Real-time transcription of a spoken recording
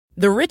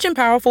The rich and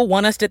powerful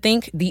want us to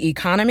think the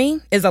economy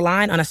is a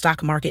line on a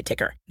stock market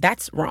ticker.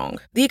 That's wrong.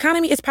 The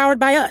economy is powered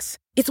by us.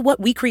 It's what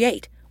we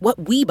create,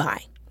 what we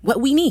buy, what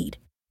we need.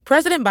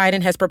 President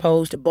Biden has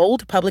proposed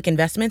bold public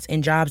investments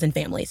in jobs and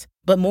families,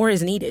 but more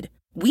is needed.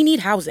 We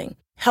need housing,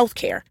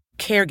 healthcare,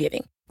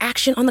 caregiving,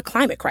 action on the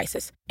climate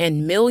crisis,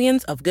 and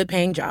millions of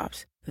good-paying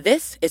jobs.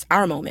 This is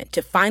our moment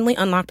to finally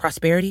unlock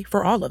prosperity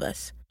for all of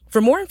us. For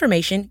more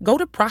information, go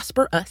to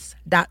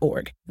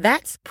prosperus.org.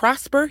 That's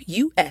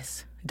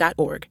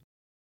prosperus.org.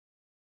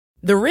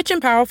 The rich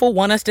and powerful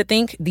want us to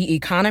think the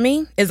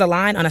economy is a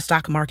line on a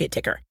stock market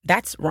ticker.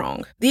 That's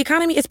wrong. The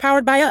economy is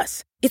powered by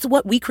us. It's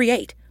what we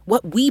create,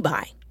 what we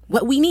buy,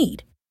 what we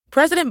need.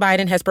 President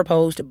Biden has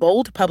proposed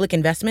bold public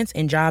investments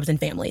in jobs and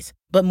families,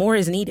 but more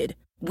is needed.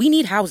 We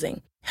need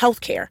housing,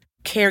 healthcare,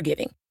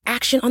 caregiving,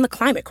 action on the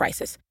climate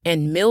crisis,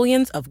 and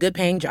millions of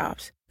good-paying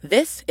jobs.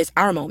 This is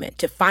our moment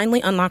to finally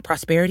unlock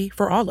prosperity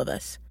for all of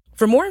us.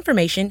 For more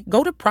information,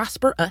 go to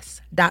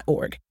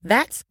prosperus.org.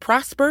 That's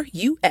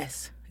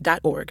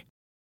prosperus.org.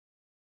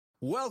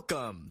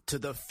 Welcome to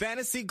the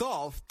Fantasy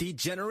Golf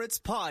Degenerates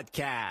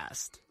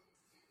Podcast.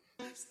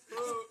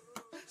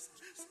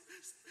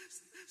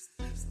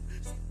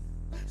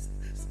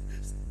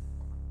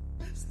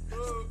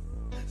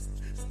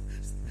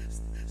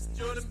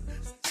 Jordan Bell,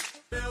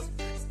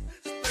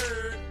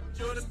 third.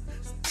 Jordan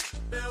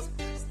Bell,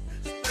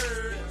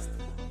 third.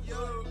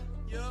 Yo.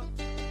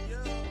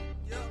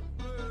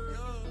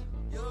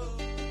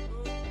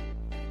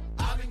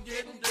 I've been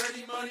getting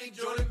dirty money,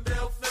 Jordan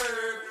Bell,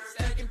 third.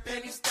 Stacking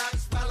penny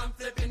stocks while I'm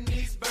flipping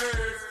these birds.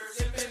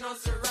 Sipping on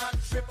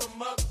Ciroc, trip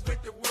 'em up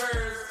with the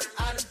words.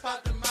 I done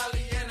popped the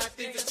Molly and I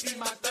think it's be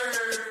my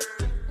third.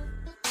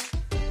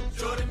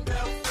 Jordan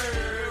Bell,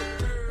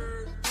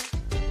 third.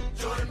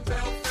 Jordan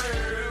Bell,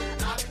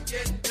 third. I've been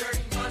getting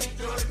dirty money,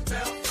 Jordan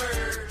Bell,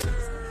 third.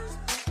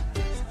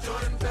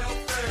 Jordan Bell,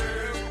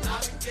 third.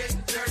 I've been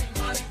getting dirty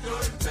money,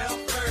 Jordan Bell,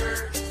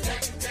 third.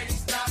 Stacking penny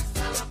stocks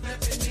while I'm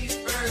flipping these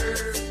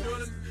birds.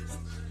 Jordan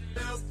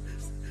Bell,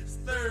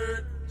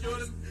 third.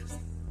 Jordan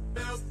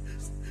Bell,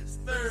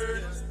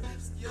 third.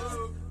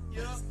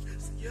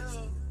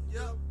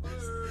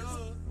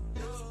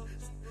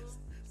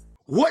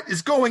 What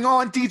is going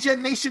on, DJ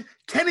Nation?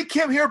 Kenny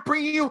Kim here,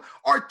 bringing you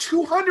our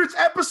 200th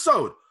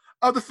episode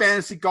of the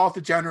Fantasy Golf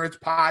Degenerates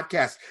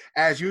Podcast.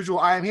 As usual,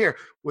 I am here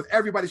with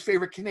everybody's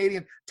favorite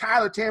Canadian,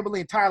 Tyler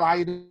Tamberlin. Tyler, how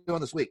you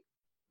doing this week?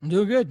 I'm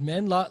doing good,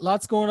 man.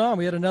 Lots going on.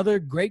 We had another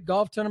great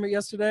golf tournament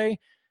yesterday.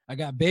 I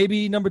got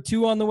baby number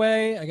 2 on the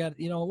way. It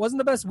wasn't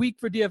the best week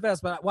for DFS,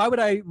 but why would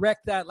I wreck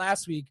that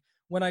last week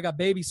when I got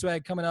baby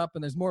swag coming up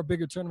and there's more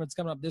bigger tournaments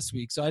coming up this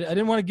week? So I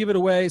didn't want to give it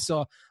away,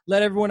 so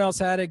let everyone else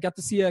had it. Got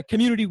to see a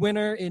community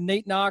winner in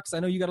Nate Knox. I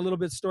know you got a little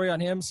bit of story on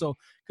him, so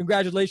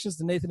congratulations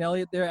to Nathan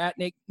Elliott there at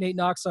Nate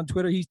Knox on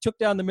Twitter. He took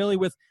down the Millie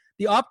with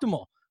the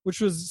Optimal, which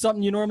was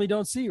something you normally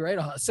don't see, right?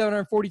 A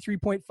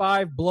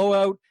 743.5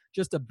 blowout,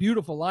 just a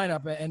beautiful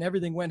lineup, and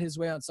everything went his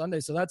way on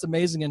Sunday. So that's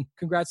amazing, and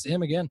congrats to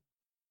him again.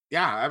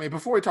 Yeah, I mean,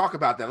 before we talk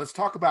about that, let's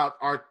talk about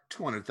our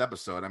 200th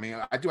episode. I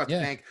mean, I do have to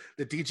thank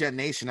the DJ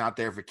Nation out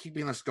there for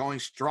keeping us going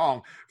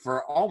strong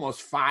for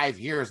almost 5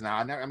 years now.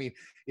 I mean,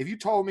 if you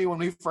told me when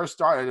we first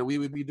started that we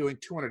would be doing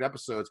 200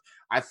 episodes,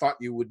 I thought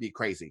you would be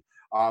crazy.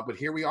 But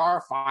here we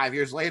are 5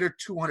 years later,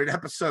 200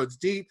 episodes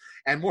deep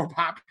and more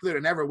popular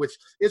than ever, which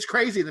is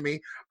crazy to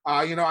me.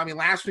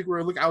 Last week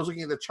I was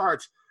looking at the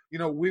charts.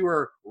 We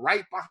were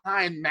right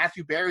behind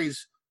Matthew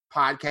Berry's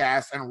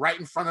podcast and right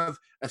in front of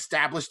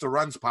Establish the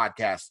Runs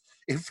podcast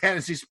in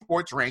fantasy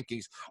sports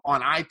rankings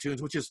on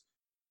iTunes, which is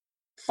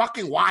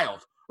fucking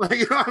wild. Like,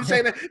 you know what I'm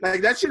saying?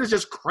 Like, that shit is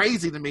just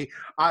crazy to me.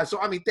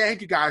 Thank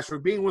you guys for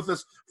being with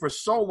us for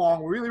so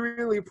long. We really,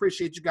 really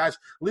appreciate you guys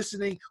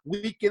listening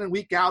week in and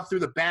week out through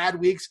the bad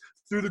weeks,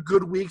 through the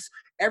good weeks,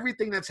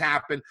 everything that's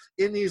happened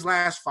in these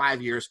last 5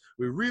 years.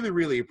 We really,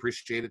 really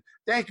appreciate it.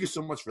 Thank you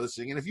so much for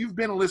listening. And if you've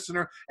been a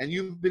listener and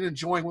you've been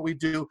enjoying what we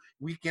do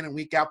week in and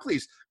week out,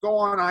 please go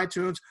on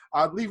iTunes,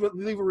 leave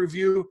a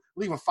review,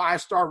 leave a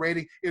 5-star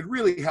rating. It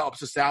really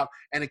helps us out,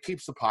 and it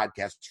keeps the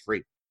podcast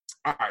free.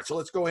 All right, so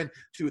let's go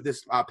into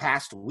this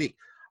past week.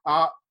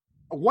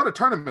 What a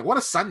tournament. What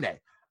a Sunday.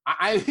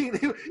 I mean,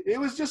 it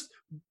was just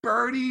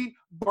birdie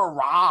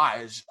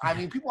barrage. I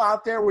mean, people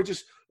out there were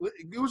just –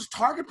 it was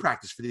target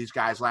practice for these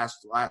guys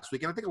last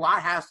week. And I think a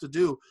lot has to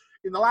do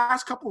 – in the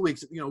last couple of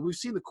weeks, we've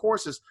seen the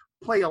courses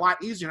play a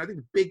lot easier. And I think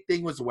the big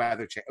thing was the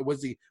weather change.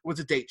 Was the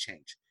date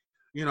change.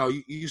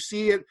 You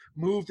see it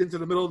moved into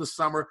the middle of the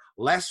summer,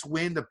 less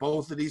wind at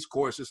both of these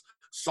courses,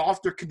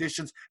 softer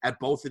conditions at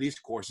both of these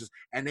courses,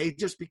 and they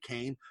just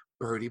became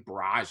birdie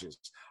barrages.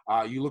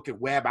 You look at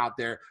Webb out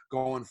there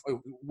going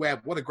 –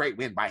 Webb, what a great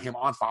win by him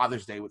on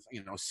Father's Day with,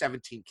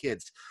 17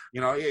 kids.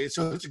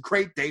 So it's a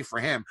great day for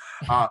him.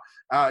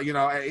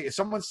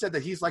 Someone said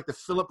that he's like the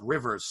Phillip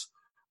Rivers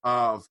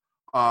of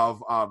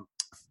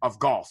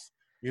golf.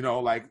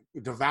 Like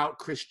devout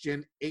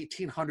Christian,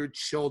 1,800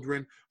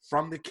 children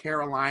from the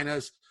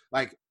Carolinas.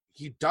 Like,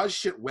 he does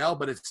shit well,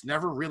 but it's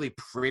never really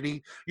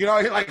pretty. You know,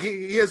 like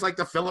he is like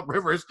the Phillip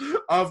Rivers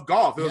of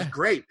golf. It was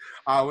great.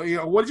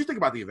 What did you think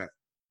about the event?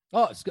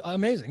 Oh, it's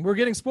amazing. We're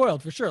getting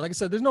spoiled for sure. Like I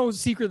said, there's no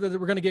secret that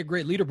we're going to get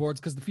great leaderboards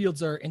because the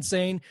fields are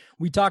insane.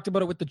 We talked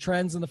about it with the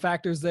trends and the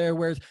factors there,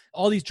 where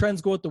all these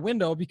trends go out the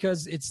window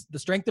because it's the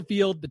strength of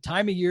field, the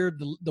time of year,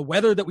 the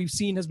weather that we've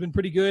seen has been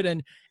pretty good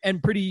and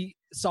pretty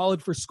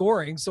solid for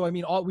scoring. So, I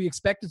mean, we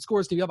expected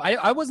scores to be up.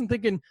 I wasn't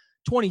thinking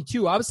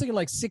 22. I was thinking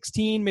like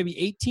 16, maybe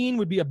 18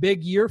 would be a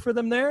big year for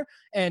them there.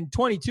 And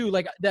 22,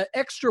 like that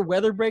extra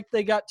weather break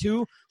they got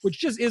too, which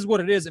just is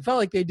what it is. It felt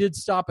like they did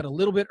stop it a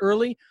little bit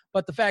early,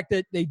 but the fact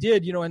that they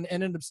did, and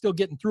ended up still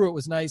getting through it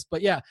was nice.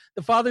 But yeah,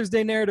 the Father's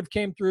Day narrative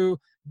came through.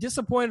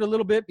 Disappointed a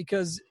little bit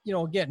because,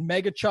 again,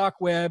 mega chalk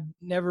Webb,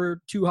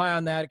 never too high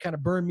on that. It kind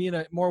of burned me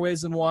in more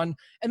ways than one.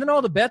 And then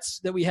all the bets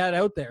that we had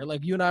out there,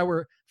 like you and I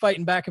were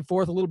fighting back and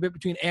forth a little bit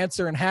between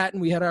Answer and Hatton.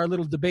 We had our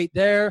little debate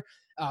there.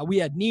 We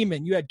had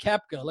Neiman, you had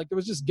Koepka. Like there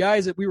was just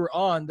guys that we were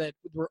on that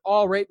were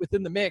all right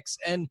within the mix.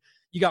 And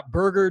you got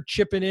Berger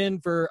chipping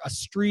in for a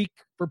streak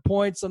for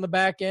points on the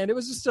back end. It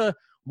was just a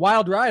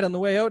wild ride on the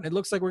way out. And it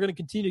looks like we're going to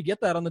continue to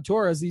get that on the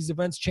tour as these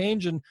events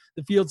change and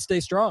the fields stay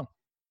strong.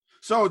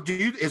 So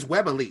is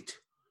Webb elite?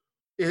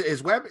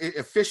 Is Webb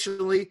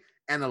officially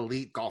an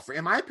elite golfer?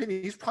 In my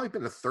opinion, he's probably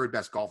been the third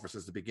best golfer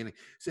since the beginning.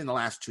 It's in the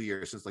last 2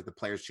 years since like the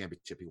Players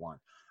Championship he won.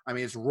 I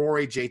mean, it's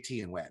Rory,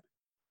 JT, and Webb.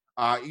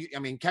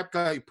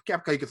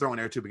 Koepka you could throw in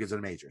there too because of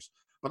the majors.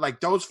 But like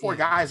those four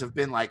guys have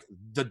been like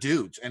the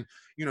dudes. And,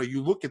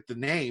 you look at the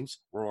names,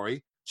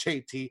 Rory,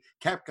 JT,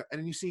 Koepka, and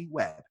then you see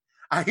Webb.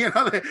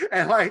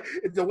 And like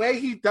the way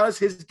he does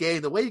his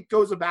game, the way he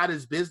goes about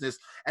his business,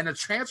 and the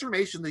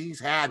transformation that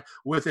he's had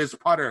with his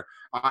putter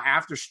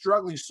after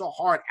struggling so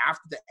hard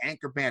after the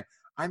anchor ban.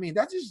 I mean,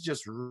 that is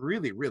just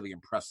really, really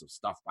impressive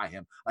stuff by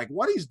him. Like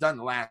what he's done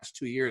the last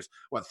 2 years,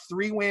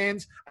 3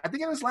 wins? I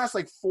think in his last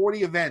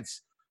 40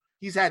 events,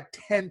 he's had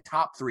 10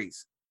 top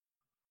threes.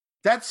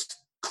 That's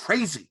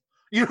crazy.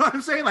 You know what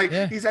I'm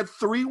saying? He's had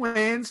 3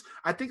 wins,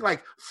 I think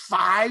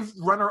 5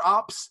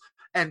 runner-ups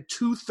and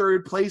 2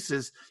 third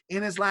places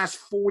in his last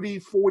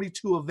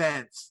 42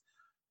 events.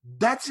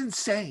 That's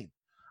insane.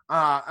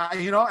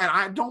 And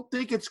I don't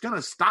think it's going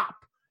to stop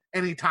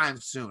anytime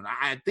soon.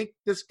 I think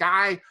this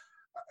guy,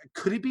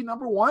 could he be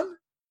number 1?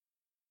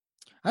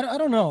 I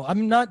don't know.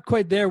 I'm not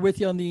quite there with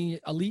you on the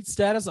elite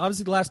status.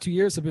 Obviously, the last 2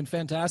 years have been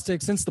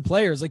fantastic since the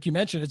Players, like you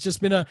mentioned. It's just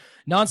been a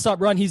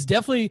nonstop run. He's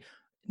definitely,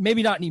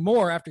 maybe not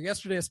anymore after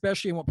yesterday,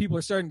 especially, and what people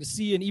are starting to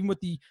see. And even with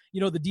the,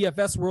 the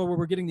DFS world where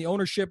we're getting the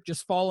ownership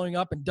just following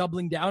up and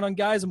doubling down on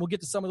guys. And we'll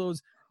get to some of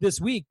those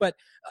this week. But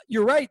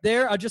you're right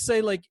there. I'll just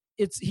say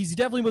he's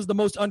definitely was the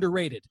most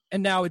underrated.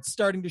 And now it's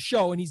starting to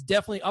show. And he's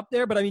definitely up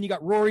there. But I mean, you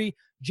got Rory,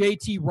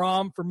 JT,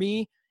 Rahm for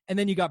me. And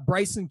then you got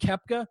Bryson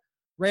Koepka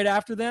right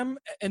after them.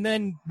 And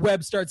then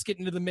Webb starts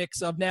getting into the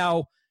mix of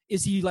now,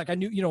 is he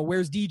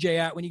where's DJ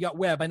at when you got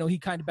Webb? I know he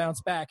kind of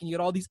bounced back, and you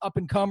got all these up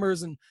and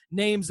comers and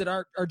names that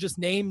are just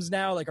names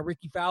now, like a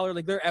Ricky Fowler,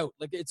 they're out.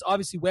 It's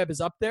obviously Webb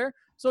is up there.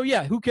 So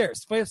yeah, who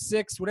cares? 5th,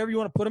 6th, whatever you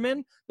want to put him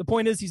in. The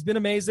point is he's been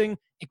amazing.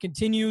 It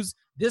continues.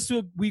 This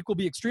week will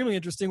be extremely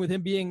interesting with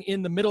him being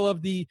in the middle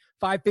of the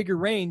 5-figure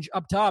range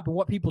up top and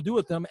what people do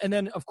with them. And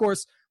then of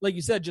course, like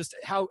you said, just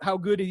how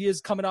good he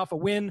is coming off a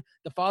win,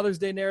 the Father's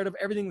Day narrative,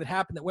 everything that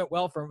happened that went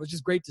well for him was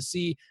just great to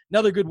see.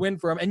 Another good win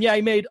for him. And yeah,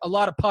 he made a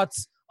lot of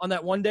putts on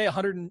that one day,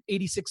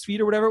 186 feet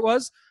or whatever it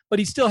was, but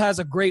he still has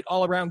a great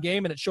all-around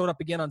game, and it showed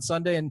up again on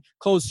Sunday and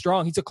closed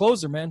strong. He's a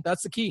closer, man.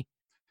 That's the key.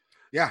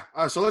 Yeah.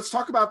 So let's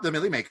talk about the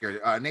Millie Maker,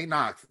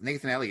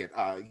 Nathan Elliott.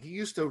 He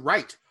used to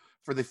write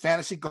for the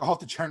Fantasy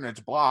Golf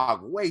Degenerates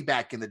blog way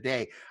back in the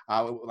day,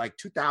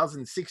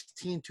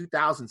 2016,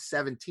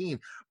 2017.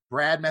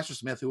 Brad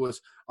Messersmith, who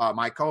was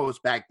my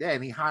co-host back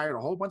then, he hired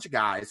a whole bunch of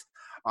guys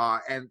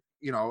to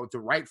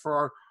write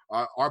for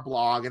our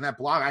blog, and that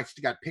blog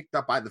actually got picked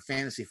up by the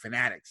Fantasy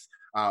Fanatics.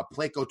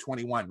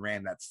 Placo21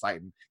 ran that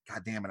site, and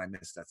God damn it, I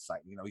missed that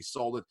site. He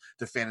sold it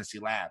to Fantasy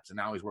Labs, and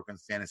now he's working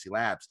with Fantasy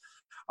Labs.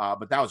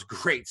 But that was a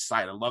great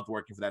site. I loved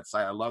working for that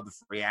site. I loved the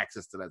free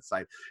access to that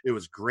site. It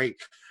was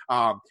great.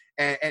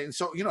 And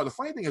so, the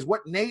funny thing is what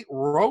Nate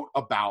wrote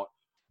about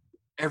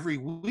every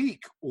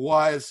week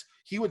was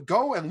he would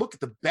go and look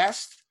at the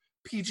best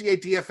PGA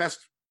DFS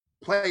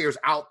players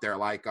out there,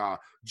 like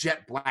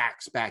Jet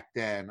Blacks back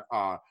then,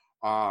 a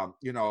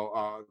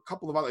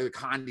couple of other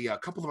Condia, a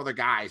couple of other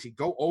guys. He'd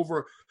go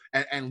over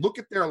and look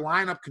at their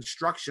lineup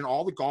construction,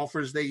 all the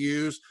golfers they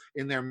use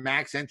in their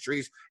max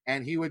entries,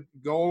 and he would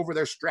go over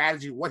their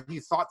strategy, what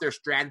he thought their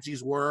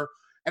strategies were.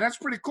 And that's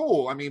pretty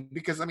cool. I mean,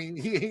 because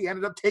he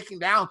ended up taking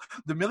down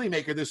the Millie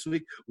Maker this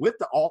week with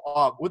the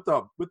optimal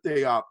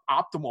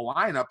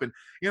lineup, and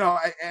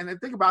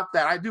and think about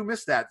that. I do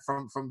miss that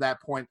from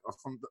that point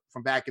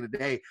from back in the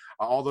day.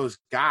 All those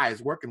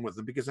guys working with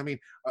them, because a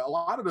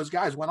lot of those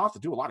guys went off to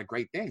do a lot of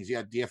great things. You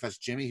had DFS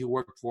Jimmy, who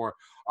worked for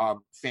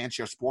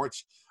Fanshare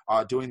Sports,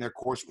 doing their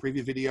course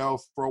preview video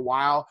for a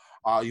while.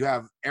 You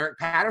have Eric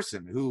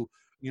Patterson, who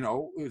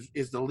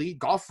is the lead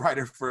golf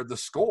writer for The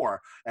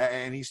Score,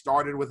 and he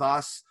started with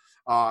us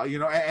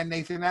and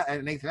Nathan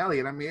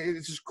Elliott. I mean,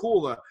 it's just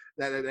cool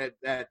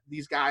that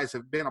these guys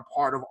have been a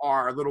part of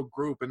our little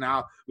group, and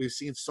now we've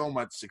seen so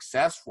much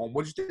success from him.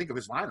 What did you think of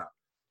his lineup?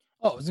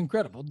 Oh, it was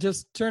incredible.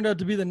 Just turned out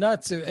to be the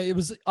nuts. It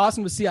was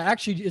awesome to see.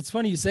 It's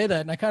funny you say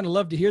that, and I kind of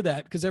love to hear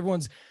that because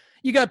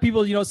you got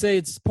people, say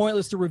it's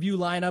pointless to review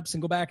lineups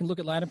and go back and look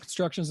at lineup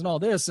constructions and all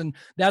this. And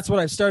that's what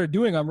I've started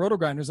doing on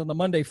Roto-Grinders on the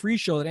Monday free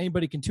show that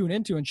anybody can tune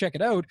into and check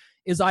it out,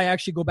 is I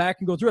actually go back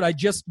and go through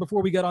it.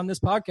 Before we got on this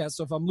podcast,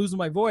 so if I'm losing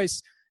my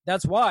voice,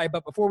 that's why.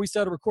 But before we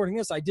started recording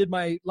this, I did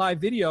my live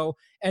video,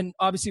 and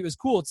obviously it was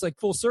cool. It's like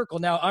full circle.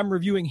 Now I'm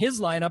reviewing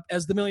his lineup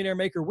as the Millionaire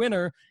Maker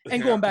winner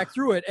and going back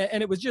through it.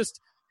 And it was just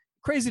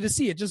crazy to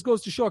see. It just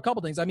goes to show a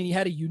couple things. I mean, he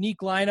had a unique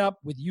lineup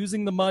with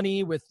using the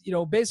money, with,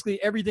 basically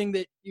everything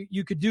that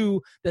you could do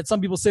that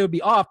some people say would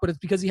be off, but it's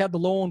because he had the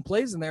low owned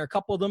plays in there, a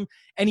couple of them,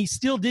 and he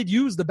still did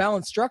use the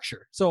balanced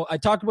structure. So I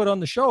talked about it on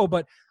the show,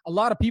 but a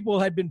lot of people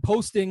had been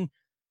posting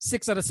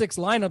 6 out of 6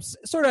 lineups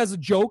sort of as a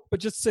joke, but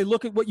just to say,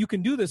 look at what you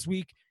can do this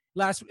week.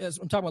 As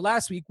I'm talking about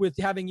last week with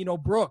having,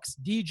 Brooks,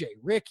 DJ,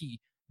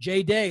 Ricky,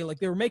 Jay Day, like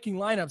they were making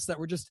lineups that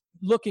were just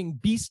looking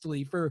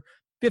beastly for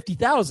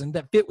 50,000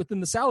 that fit within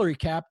the salary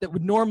cap that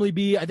would normally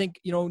be, I think,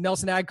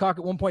 Nelson Adcock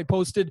at one point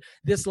posted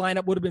this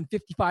lineup would have been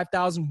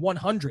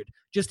 55,100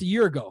 just a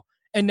year ago.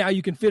 And now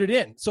you can fit it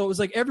in. So it was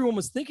like everyone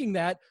was thinking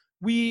that.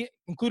 We,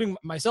 including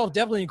myself,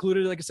 definitely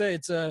included. Like I say,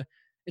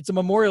 it's a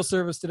memorial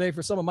service today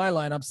for some of my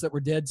lineups that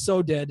were dead,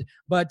 so dead.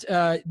 But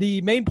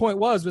the main point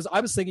was I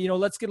was thinking,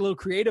 let's get a little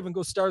creative and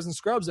go stars and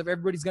scrubs if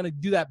everybody's going to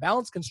do that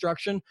balance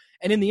construction.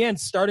 And in the end,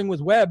 starting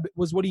with Webb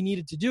was what he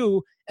needed to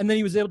do. And then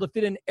he was able to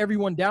fit in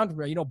everyone down from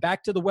there,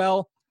 back to the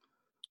well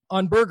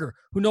on Berger,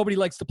 who nobody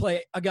likes to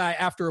play a guy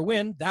after a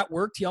win. That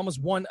worked. He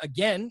almost won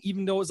again,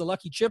 even though it was a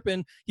lucky chip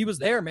in. He was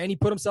there, man. He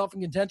put himself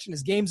in contention.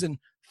 His game's in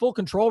full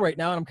control right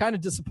now, and I'm kind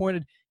of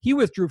disappointed he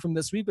withdrew from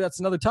this week, but that's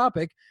another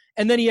topic.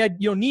 And then he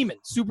had, Neiman,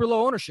 super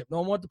low ownership. No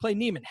one wanted to play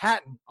Neiman.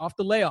 Hatton, off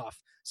the layoff.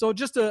 So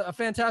just a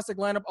fantastic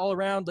lineup all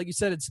around. Like you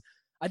said,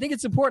 I think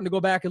it's important to go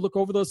back and look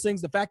over those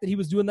things. The fact that he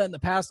was doing that in the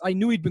past, I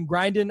knew he'd been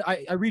grinding.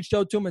 I reached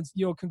out to him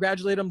and,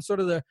 congratulate him, sort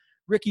of the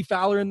Ricky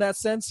Fowler in that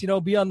sense,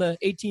 be on the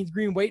 18th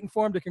green waiting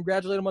for him to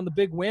congratulate him on the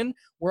big win.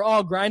 We're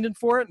all grinding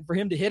for it, and for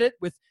him to hit it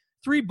with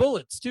 3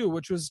 bullets too,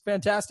 which was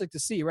fantastic to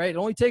see, right? It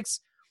only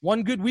takes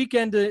one good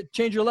weekend to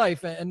change your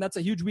life, and that's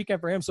a huge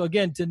weekend for him. So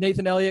again, to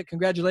Nathan Elliott,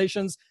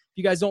 congratulations. If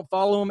you guys don't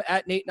follow him,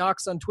 at Nate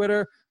Knox on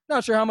Twitter,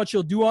 not sure how much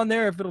he'll do on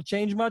there, if it'll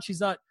change much. He's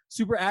not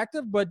super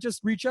active, but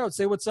just reach out,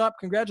 say what's up,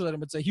 congratulate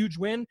him. It's a huge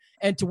win,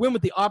 and to win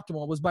with the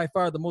optimal was by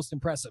far the most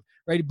impressive,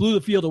 right? He blew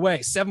the field away,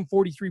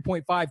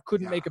 743.5,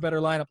 couldn't make a better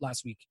lineup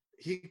last week.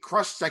 He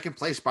crushed second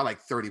place by like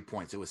 30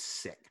 points. It was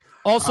sick.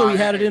 Also, he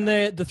had it in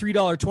the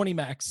 $3.20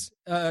 max.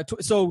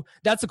 So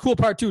that's the cool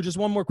part too. Just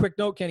one more quick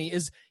note, Kenny,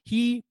 is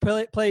he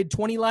played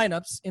 20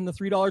 lineups in the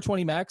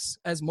 $3.20 max,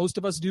 as most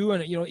of us do.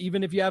 And,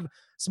 even if you have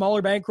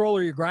smaller bankroll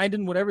or you're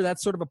grinding, whatever,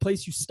 that's sort of a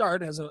place you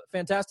start. It has a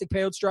fantastic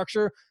payout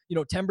structure,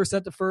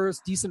 10% to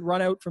first, decent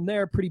run out from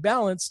there, pretty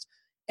balanced.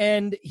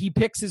 And he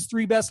picks his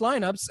 3 best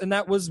lineups, and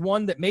that was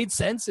one that made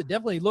sense. It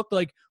definitely looked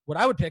like what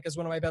I would pick as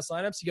one of my best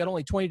lineups. You got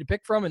only 20 to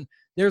pick from, and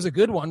there's a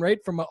good one, right,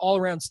 from an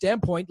all-around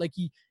standpoint. Like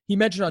he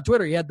mentioned on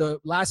Twitter, he had the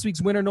last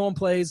week's winner, no one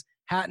plays,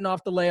 Hatton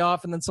off the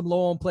layoff, and then some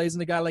low-owned plays,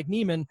 and a guy like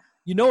Neiman.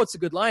 It's a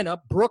good lineup.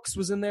 Brooks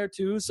was in there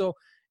too, so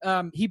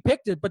he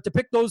picked it. But to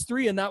pick those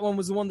 3, and that one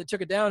was the one that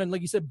took it down, and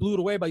like you said, blew it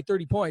away by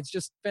 30 points.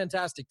 Just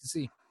fantastic to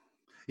see.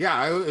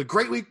 Yeah, a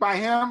great week by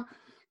him.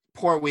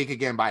 Poor week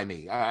again by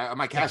me.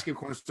 My cash game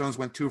cornerstones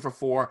went 2 for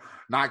 4.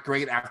 Not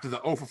great after the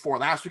 0 for 4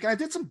 last week. And I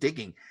did some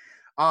digging.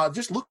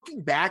 Just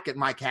looking back at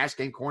my cash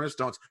game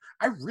cornerstones,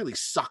 I really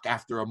suck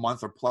after a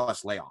month or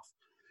plus layoff.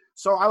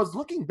 So I was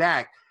looking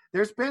back.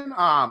 There's been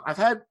I've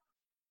had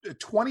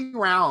 20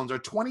 rounds or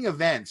 20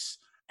 events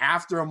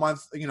after a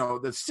month.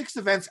 The 6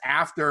 events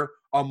after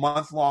a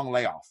month-long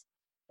layoff.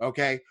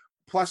 Okay,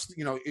 plus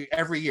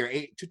every year,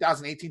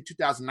 2018,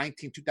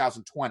 2019,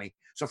 2020.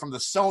 So from the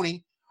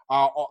Sony.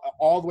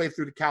 All the way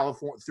through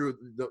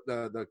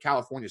the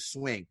California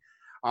swing.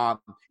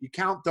 You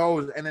count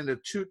those, and then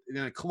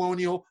the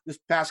Colonial, this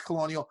past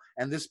Colonial,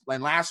 and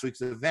last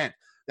week's event.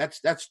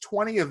 That's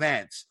 20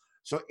 events.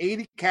 So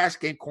 80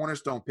 cash game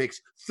cornerstone picks.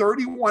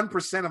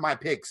 31% of my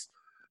picks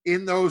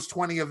in those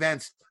 20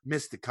 events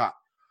missed the cut.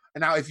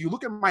 And now, if you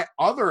look at my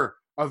other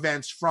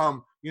events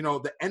from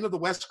the end of the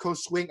West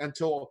Coast swing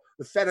until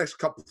the FedEx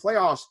Cup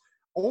playoffs,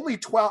 only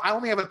 12. I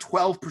only have a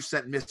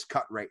 12% missed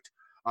cut rate.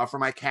 For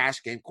my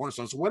cash game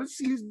cornerstone. So what it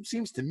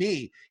seems to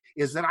me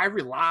is that I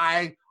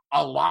rely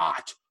a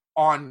lot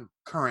on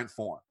current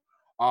form.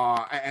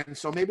 And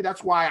so maybe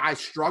that's why I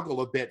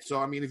struggle a bit.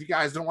 So, I mean, if you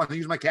guys don't want to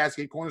use my cash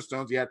game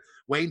cornerstones yet,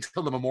 wait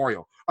until the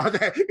Memorial.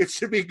 It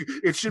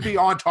should be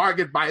on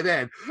target by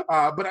then.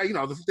 But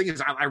the thing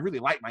is, I really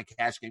like my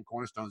cash game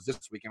cornerstones this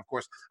week. And of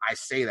course, I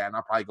say that, and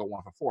I'll probably go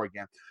 1 for 4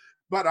 again.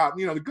 But,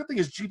 the good thing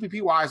is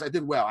GPP-wise, I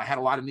did well. I had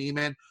a lot of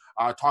Neiman.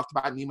 Talked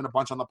about Neiman a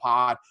bunch on the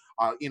pod.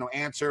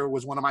 Answer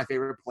was one of my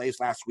favorite plays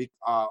last week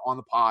on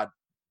the pod.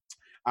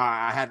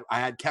 I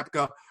had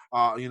Koepka,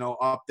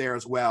 up there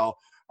as well.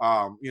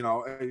 I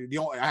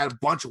had a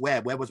bunch of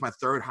Webb. Webb was my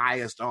third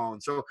highest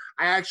owned. So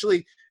I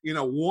actually,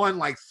 won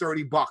like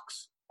 $30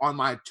 on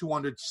my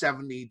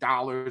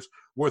 $270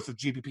 worth of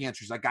GPP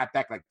entries. I got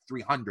back like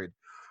 300.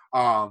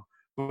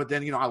 But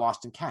then, I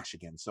lost in cash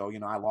again. So,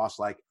 I lost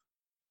like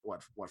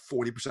what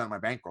 40% of my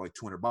bankroll, like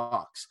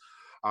 $200.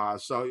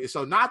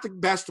 So not the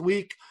best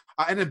week.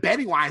 And then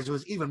betting wise, it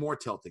was even more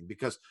tilting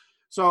because,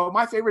 so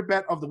my favorite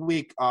bet of the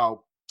week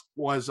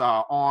was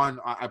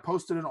I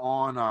posted it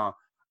on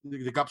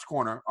the Gups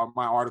Corner of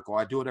my article.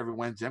 I do it every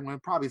Wednesday. I'm going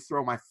to probably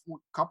throw my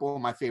couple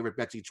of my favorite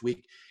bets each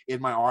week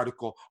in my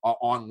article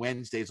on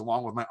Wednesdays,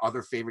 along with my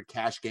other favorite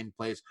cash game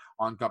plays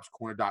on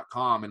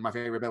gupscorner.com. And my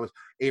favorite bet was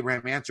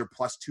Abraham Answer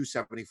plus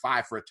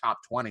 275 for a top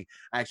 20.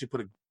 I actually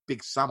put a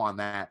big sum on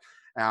that.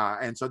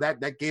 And so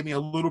that gave me a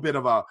little bit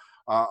of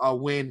a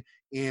win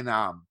in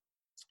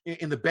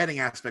the betting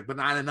aspect, but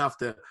not enough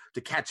to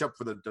catch up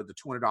for the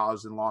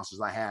 $200 in losses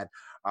I had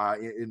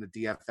in the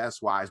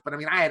DFS wise. But I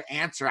mean, I had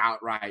Answer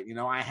outright.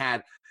 I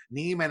had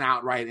Neiman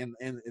outright in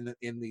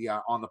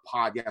the on the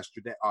pod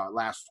yesterday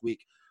last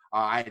week.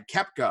 I had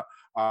Koepka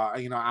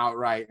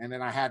outright, and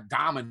then I had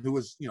Dahmen, who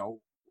was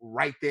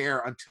right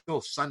there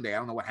until Sunday. I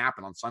don't know what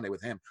happened on Sunday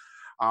with him.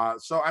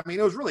 So I mean,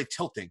 it was really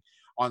tilting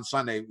on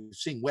Sunday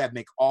seeing Webb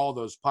make all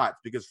those putts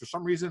because for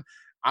some reason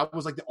I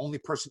was like the only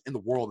person in the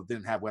world that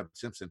didn't have Webb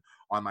Simpson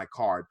on my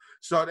card.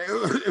 So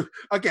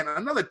again,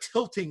 another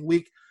tilting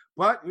week,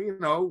 but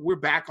we're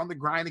back on the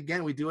grind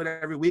again. We do it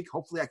every week.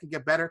 Hopefully I can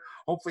get better.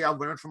 Hopefully I'll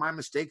learn from my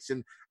mistakes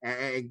and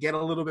get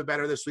a little bit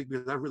better this week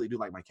because I really do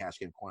like my cash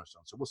game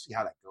cornerstone. So we'll see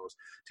how that goes.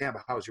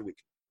 Tamba, how was your week?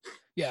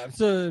 Yeah,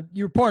 so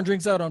you were pouring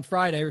drinks out on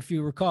Friday, if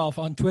you recall,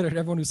 on Twitter. To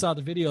everyone who saw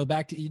the video,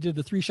 you did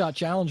the 3-shot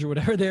challenge or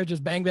whatever there,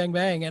 just bang, bang,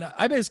 bang. And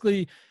I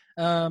basically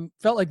felt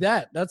like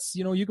that. That's,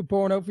 you could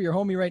pour one out for your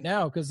homie right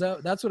now because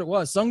that's what it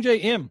was.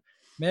 Sungjae Im,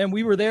 man,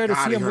 we were there to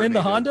see him win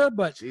the Honda,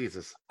 but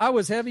Jesus, I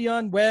was heavy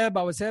on Webb.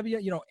 I was heavy,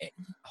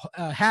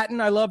 Hatton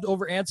I loved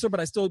over Answer, but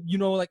I still,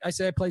 like I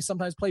say, I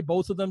sometimes play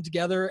both of them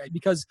together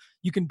because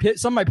you can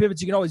some of my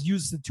pivots, you can always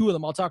use the two of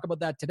them. I'll talk about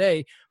that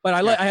today, but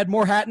I had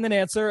more Hatton than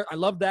Answer. I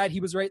loved that. He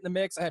was right in the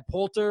mix. I had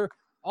Poulter,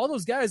 all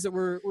those guys that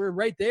were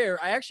right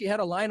there. I actually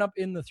had a lineup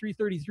in the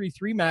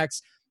 333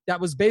 max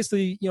that was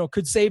basically,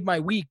 could save my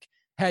week,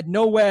 had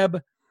no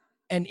Webb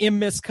and Im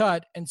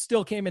miscut and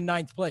still came in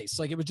 9th place.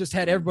 Like it was just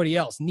had everybody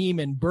else,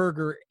 Neiman,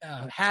 Berger,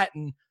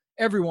 Hatton,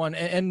 everyone,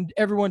 and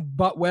everyone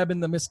but Webb in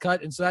the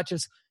miscut. And so that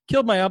just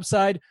killed my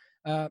upside.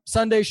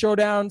 Sunday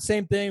showdown,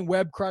 same thing.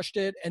 Webb crushed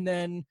it. And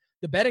then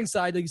the betting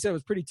side, like you said,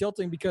 was pretty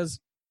tilting because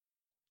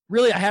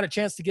really I had a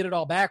chance to get it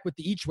all back with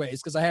the each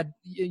ways. Cause I had,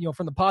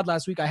 from the pod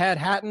last week, I had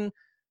Hatton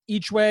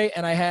each way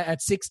and I had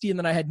at 60 and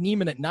then I had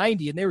Neiman at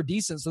 90 and they were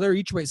decent. So their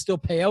each way still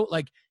pay out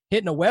like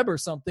hitting a Webb or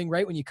something,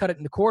 right? When you cut it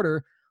in the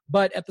quarter.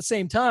 But at the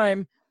same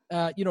time,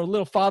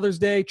 little Father's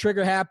Day,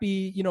 trigger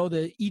happy,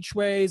 the each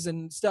ways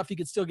and stuff, you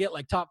could still get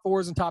like top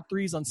 4s and top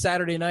 3s on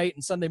Saturday night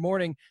and Sunday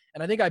morning.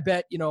 And I think I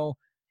bet, it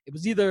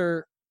was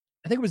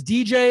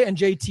DJ and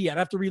JT. I'd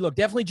have to relook.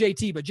 Definitely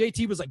JT, but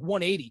JT was like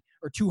 180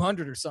 or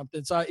 200 or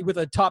something. So with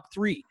a top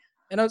 3.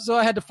 And so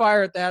I had to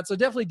fire at that. So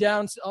definitely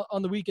down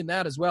on the week in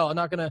that as well. I'm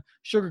not going to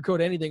sugarcoat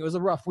anything. It was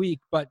a rough week,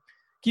 but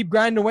keep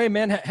grinding away,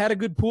 man. Had a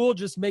good pool.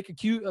 Just make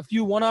a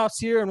few one-offs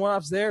here and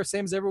one-offs there,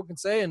 same as everyone can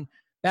say, and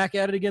back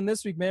at it again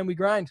this week, man. We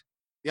grind.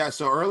 Yeah,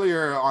 so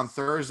earlier on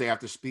Thursday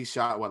after Spieth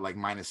shot, like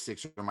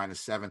 -6 or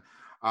 -7,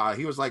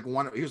 he was like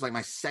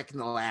my second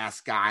to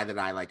last guy that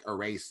I like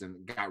erased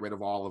and got rid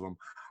of all of them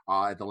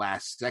at the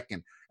last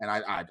second. And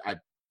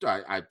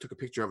I took a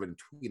picture of it and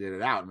tweeted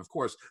it out. And of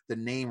course, the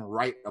name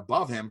right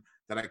above him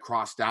that I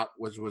crossed out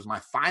was my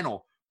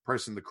final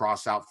person to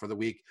cross out for the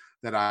week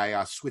that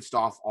I switched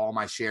off all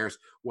my shares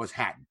was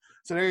Hatton.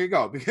 So there you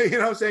go. You know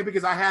what I'm saying?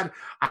 Because I had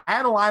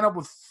a lineup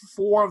with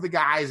 4 of the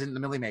guys in the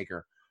Millie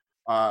Maker,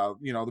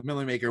 the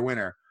Millie Maker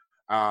winner.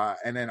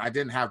 And then I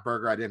didn't have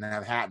Berger. I didn't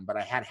have Hatton, but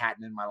I had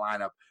Hatton in my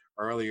lineup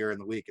earlier in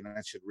the week, and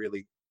that should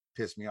really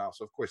piss me off.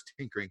 So of course,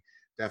 tinkering,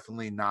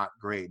 definitely not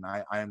great.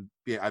 And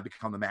I've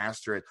become the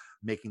master at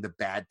making the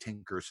bad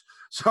tinkers.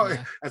 So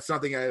That's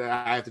something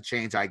I have to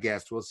change, I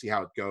guess. We'll see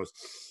how it goes.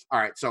 All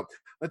right. So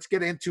let's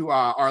get into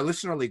our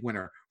listener league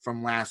winner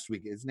from last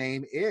week. His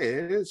name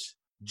is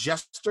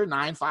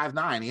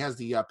Jester959. He has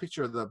the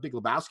picture of the Big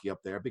Lebowski up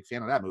there. A big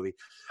fan of that movie.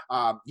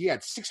 He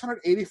had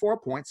 684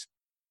 points.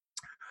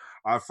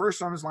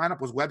 First on his lineup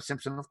was Webb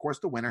Simpson, of course,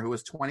 the winner, who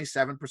was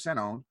 27%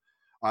 owned.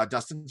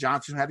 Dustin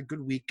Johnson had a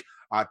good week,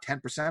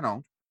 10%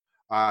 owned.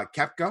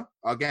 Koepka,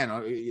 again,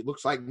 it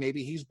looks like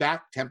maybe he's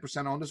back,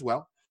 10% owned as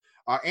well.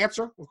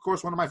 Answer, of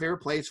course, one of my favorite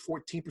plays,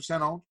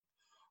 14% owned.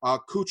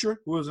 Kuchar,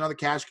 who was another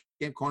cash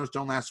game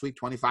cornerstone last week,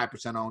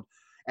 25% owned.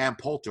 And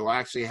Poulter, I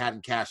actually had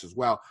in cash as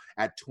well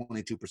at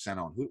 22%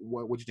 owned.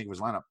 What do you think of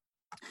his lineup?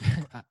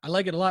 I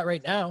like it a lot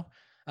right now.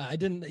 I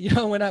didn't,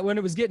 when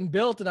it was getting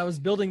built and I was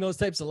building those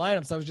types of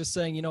lineups, I was just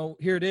saying,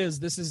 here it is.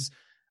 This is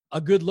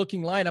a good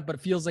looking lineup, but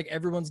it feels like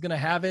everyone's going to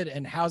have it.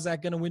 And how's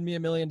that going to win me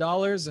 $1 million?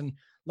 And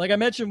like I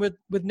mentioned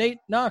with Nate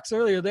Knox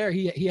earlier there,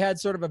 he had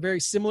sort of a very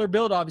similar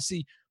build,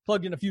 obviously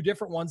plugged in a few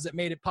different ones that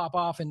made it pop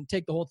off and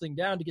take the whole thing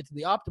down to get to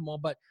the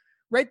optimal. But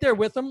right there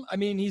with him, I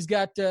mean, he's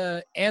got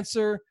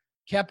Ancer,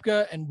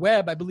 Koepka, and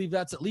Webb. I believe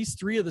that's at least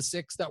 3 of the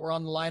 6 that were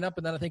on the lineup.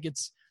 And then I think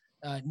it's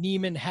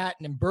Neiman,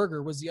 Hatton, and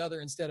Berger was the other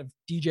instead of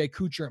DJ,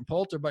 Kuchar, and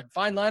Poulter. But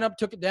fine lineup,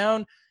 took it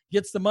down,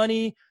 gets the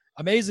money.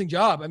 Amazing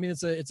job. I mean,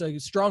 it's a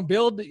strong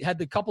build. Had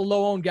the couple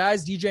low-owned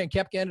guys. DJ and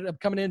Koepka ended up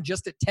coming in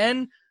just at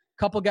 10,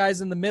 couple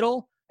guys in the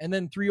middle, and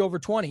then 3 over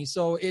 20.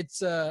 So it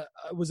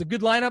was a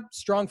good lineup,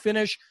 strong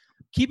finish.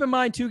 Keep in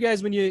mind, too,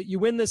 guys, when you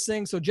win this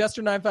thing, so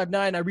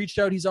Jester959, I reached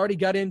out. He's already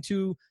got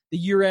into the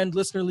year-end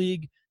listener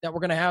league that we're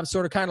going to have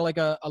sort of kind of like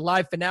a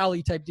live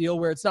finale type deal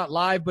where it's not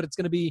live, but it's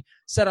going to be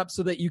set up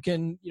so that you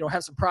can,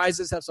 have some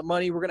prizes, have some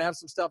money. We're going to have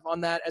some stuff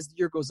on that as the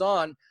year goes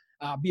on.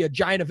 Be a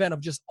giant event of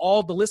just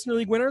all the listener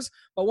league winners.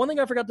 But one thing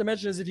I forgot to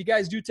mention is if you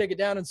guys do take it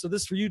down, and so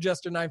this is for you,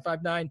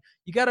 Jester959,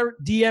 you got to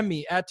DM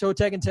me at Toe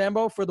Tag and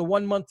Tambo for the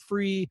 1 month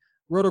free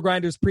Roto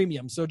Grinders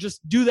premium. So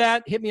just do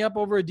that. Hit me up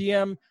over a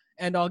DM,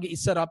 and I'll get you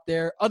set up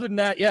there. Other than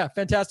that, yeah,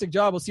 fantastic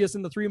job. We'll see us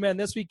in the 3-man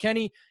this week.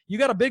 Kenny, you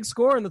got a big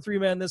score in the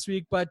 3-man this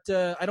week, but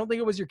I don't think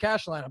it was your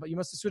cash lineup, but you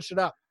must have switched it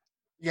up.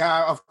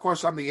 Yeah, of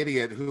course, I'm the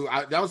idiot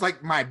that was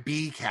like my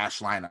B cash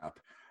lineup.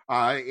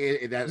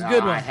 It was a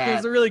good one. It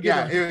was a really good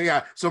one.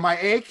 Yeah. So my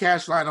A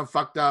cash lineup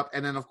fucked up,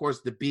 and then of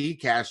course the B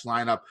cash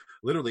lineup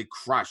literally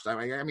crushed. I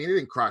mean, it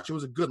didn't crush. It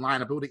was a good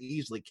lineup. It would have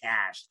easily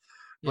cashed.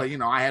 But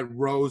I had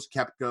Rose,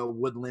 Koepka,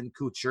 Woodland,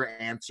 Kuchar,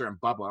 Ancer, and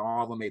Bubba, and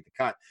all of them made the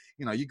cut.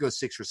 You go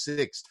 6 for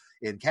 6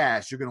 in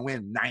cash, you're going to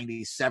win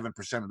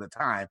 97% of the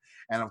time.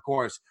 And of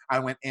course, I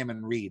went Im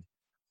and Reed,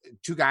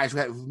 2 guys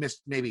who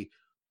missed maybe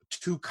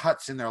 2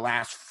 cuts in their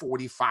last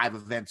 45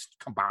 events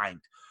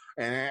combined.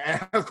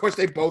 And of course,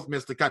 they both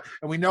missed the cut.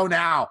 And we know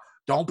now,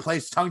 don't play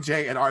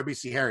Sungjae at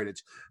RBC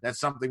Heritage. That's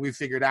something we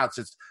figured out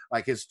since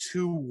like his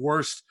 2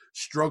 worst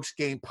strokes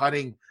gained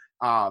putting,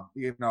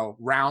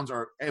 rounds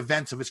or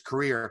events of his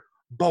career,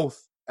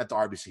 both at the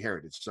RBC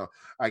Heritage. So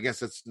I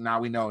guess now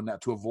we know not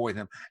to avoid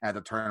him at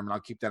the tournament. I'll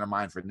keep that in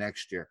mind for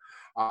next year.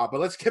 But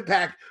let's get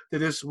back to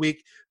this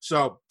week.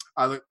 So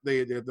the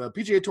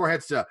PGA Tour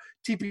heads to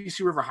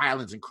TPC River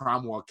Highlands in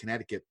Cromwell,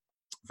 Connecticut,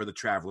 for the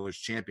Travelers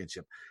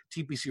Championship.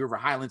 TPC River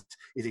Highlands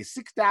is a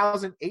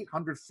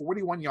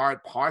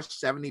 6,841-yard par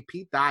 70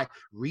 Pete Dye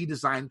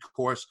redesigned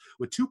course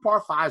with 2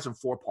 par 5s and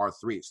 4 par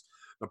 3s.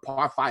 The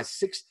par 5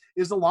 6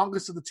 is the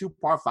longest of the 2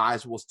 par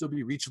 5s, will still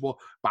be reachable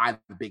by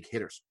the big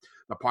hitters.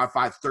 The par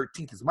 5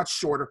 13th is much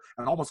shorter,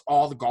 and almost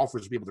all the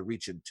golfers will be able to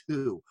reach in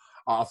 2.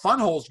 Fun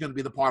hole is going to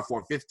be the par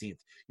 4 15th.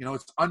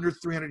 It's under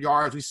 300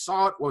 yards. We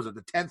saw it, what was it,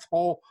 the 10th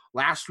hole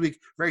last week?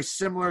 Very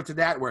similar to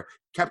that, where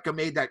Koepka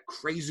made that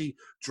crazy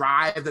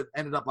drive that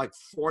ended up like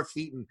 4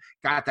 feet and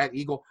got that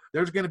eagle.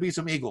 There's going to be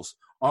some eagles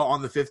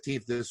on the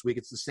 15th this week.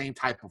 It's the same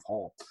type of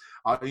hole.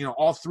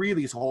 All 3 of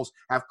these holes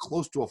have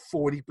close to a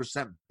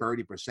 40%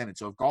 birdie percentage.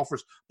 So if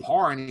golfers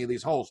par any of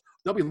these holes,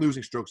 they'll be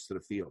losing strokes to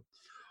the field.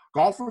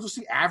 Golfers will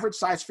see average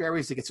size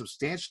fairways that get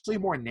substantially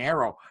more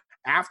narrow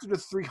after the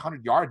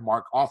 300-yard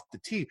mark off the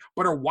tee,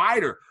 but are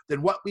wider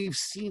than what we've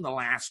seen the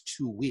last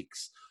 2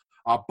 weeks.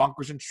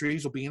 Bunkers and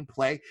trees will be in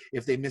play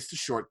if they miss the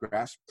short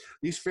grass.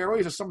 These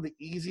fairways are some of the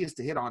easiest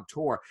to hit on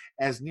tour,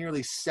 as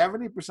nearly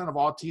 70% of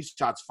all tee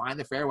shots find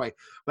the fairway.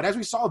 But as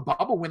we saw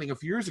Bubba winning a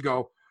few years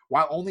ago,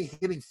 while only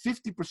hitting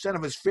 50%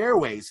 of his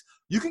fairways,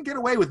 you can get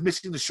away with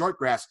missing the short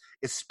grass,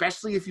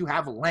 especially if you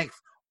have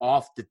length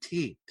off the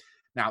tee.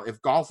 Now,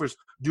 if golfers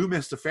do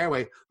miss the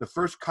fairway, the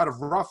first cut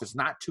of rough is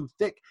not too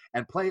thick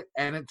and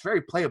it's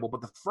very playable.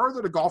 But the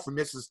further the golfer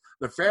misses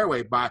the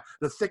fairway by,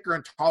 the thicker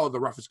and taller the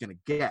rough is going to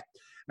get.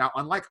 Now,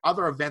 unlike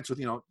other events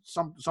with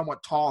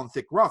somewhat tall and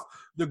thick rough,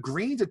 the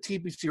greens at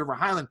TPC River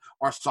Highland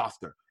are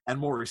softer and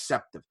more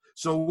receptive.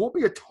 So it won't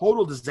be a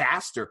total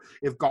disaster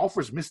if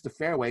golfers miss the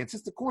fairway. And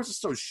since the course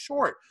is so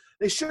short,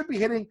 they should be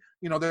hitting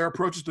their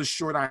approaches to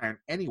short iron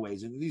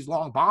anyways. And these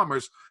long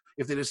bombers,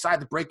 if they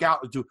decide to break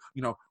out and to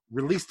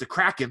release the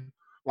Kraken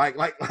like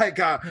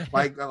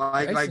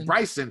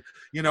Bryson,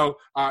 they're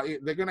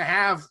going to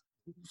have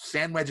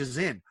sand wedges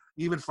in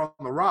even from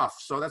the rough.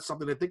 So that's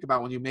something to think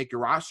about when you make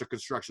your roster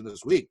construction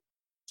this week.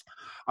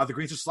 The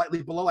greens are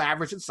slightly below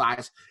average in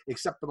size,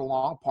 except for the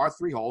long par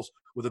 3 holes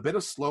with a bit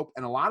of slope,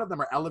 and a lot of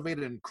them are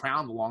elevated and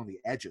crowned along the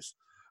edges.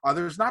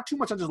 There's not too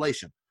much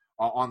undulation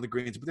on the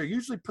greens, but they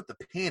usually put the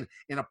pin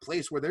in a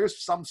place where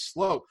there's some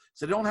slope,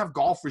 so they don't have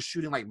golfers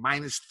shooting like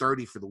minus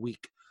 30 for the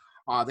week.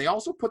 They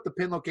also put the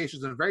pin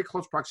locations in very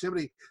close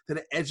proximity to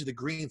the edge of the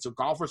green, so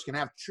golfers can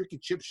have tricky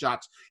chip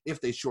shots if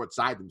they short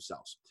side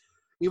themselves.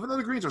 Even though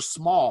the greens are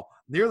small,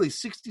 nearly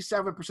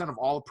 67% of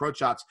all approach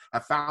shots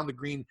have found the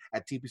green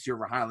at TPC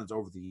River Highlands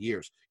over the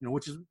years,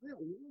 which is a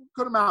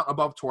good amount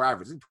above tour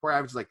average. I think tour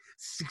average is like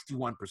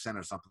 61%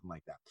 or something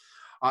like that.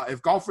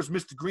 If golfers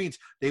miss the greens,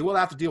 they will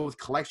have to deal with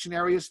collection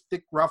areas,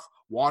 thick rough,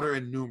 water,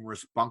 and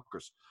numerous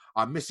bunkers.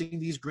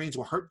 Missing these greens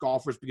will hurt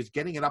golfers because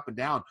getting it up and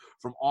down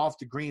from off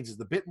the greens is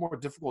a bit more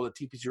difficult at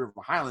TPC River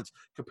Highlands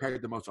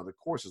compared to most other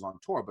courses on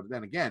tour. But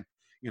then again,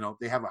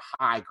 they have a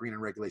high green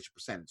and regulation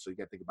percentage. So you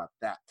got to think about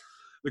that.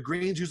 The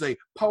greens use a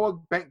POA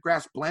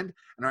bentgrass blend,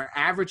 and our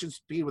average in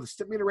speed with a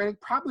Stimpmeter rating,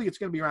 probably it's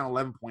going to be around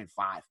 11.5.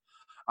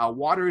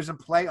 Water is in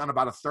play on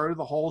about a third of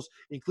the holes,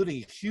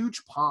 including a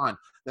huge pond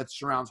that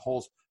surrounds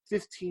holes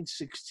 15,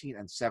 16,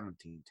 and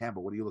 17.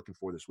 Tambo, what are you looking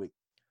for this week?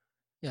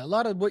 Yeah, a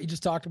lot of what you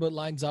just talked about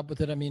lines up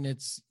with it. I mean,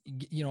 it's,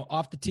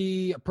 off the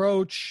tee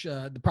approach,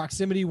 the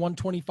proximity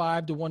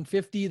 125 to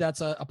 150.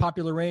 That's a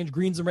popular range.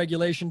 Greens and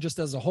regulation just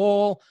as a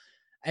whole.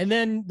 And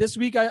then this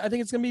week, I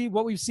think it's going to be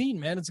what we've seen,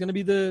 man. It's going to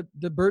be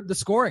the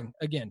scoring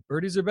again.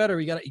 Birdies are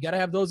better. You got to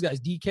have those guys.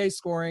 DK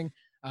scoring.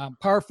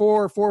 Par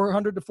 4,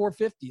 400 to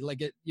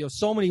 450,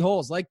 so many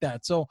holes like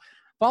that. So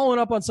following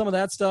up on some of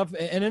that stuff,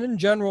 and in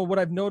general, what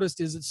I've noticed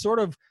is it's sort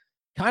of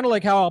kind of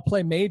like how I'll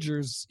play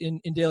majors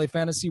in daily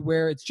fantasy,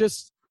 where it's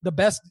just the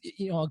best,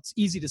 it's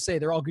easy to say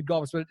they're all good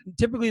golfers, but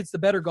typically it's the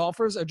better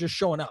golfers are just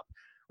showing up,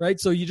 right?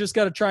 So you just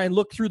got to try and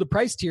look through the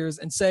price tiers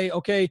and say,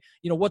 okay,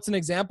 what's an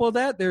example of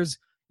that? There's,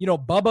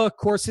 Bubba,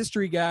 course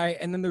history guy,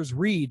 and then there's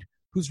Reed,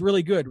 who's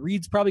really good.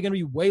 Reed's probably going to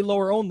be way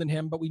lower owned than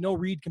him, but we know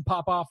Reed can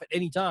pop off at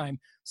any time.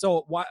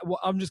 So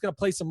I'm just going to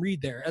play some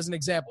Reed there as an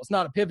example. It's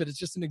not a pivot. It's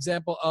just an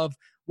example of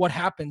what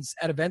happens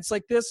at events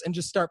like this, and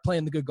just start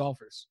playing the good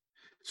golfers.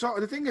 So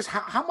the thing is,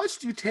 how much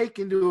do you take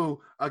into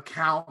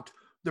account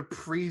the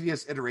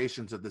previous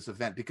iterations of this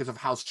event because of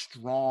how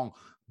strong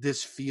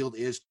this field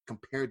is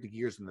compared to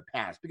years in the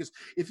past? Because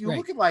if you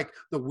look at like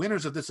the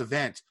winners of this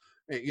event,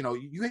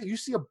 you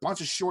see a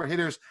bunch of short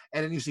hitters,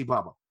 and then you see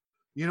Bubba.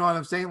 You know what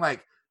I'm saying?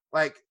 Like,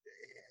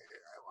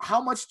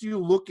 how much do you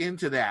look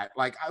into that?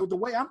 Like, the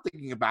way I'm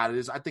thinking about it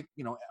is, I think,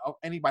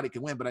 anybody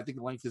can win, but I think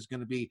length is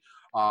going to be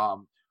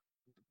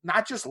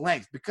not just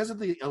length, because of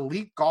the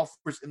elite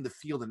golfers in the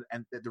field,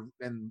 and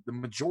the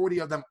majority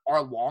of them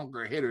are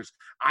longer hitters.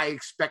 I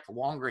expect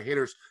longer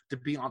hitters to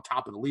be on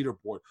top of the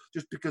leaderboard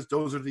just because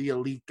those are the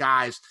elite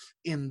guys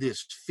in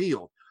this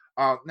field.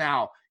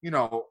 Now,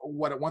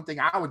 one thing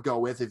I would go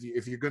with,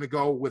 if you're going to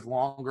go with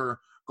longer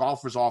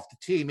golfers off the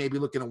tee, maybe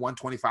looking at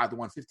 125 to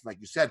 150, like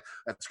you said,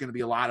 that's going to be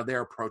a lot of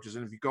their approaches.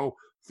 And if you go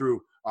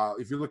through,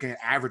 if you're looking at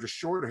average or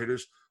shorter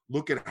hitters,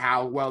 look at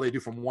how well they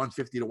do from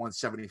 150 to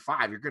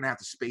 175. You're going to have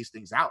to space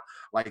things out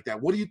like that.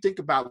 What do you think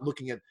about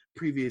looking at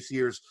previous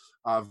years'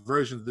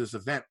 versions of this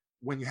event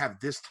when you have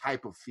this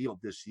type of field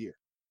this year?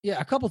 Yeah,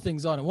 a couple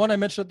things on it. One, I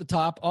mentioned at the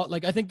top,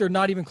 I think they're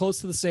not even close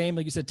to the same.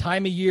 Like you said,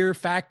 time of year,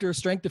 factor,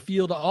 strength of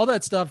field, all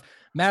that stuff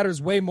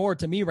matters way more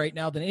to me right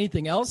now than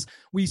anything else.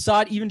 We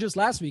saw it even just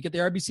last week at the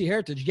RBC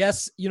Heritage.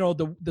 Yes,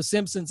 the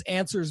Simpsons,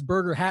 Answers,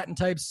 Berger, Hatton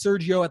types,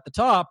 Sergio at the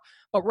top,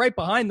 but right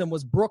behind them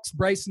was Brooks,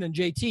 Bryson, and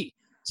JT.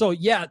 So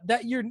yeah,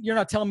 that you're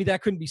not telling me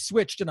that couldn't be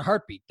switched in a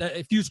heartbeat. That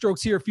a few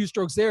strokes here, a few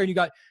strokes there, and you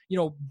got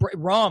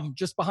Rahm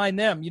just behind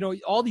them.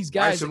 All these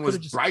guys.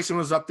 Bryson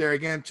was up there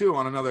again too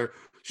on another.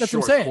 That's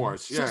short what I'm saying.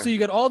 Course. Yeah. So you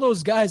got all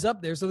those guys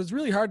up there. So it's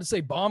really hard to say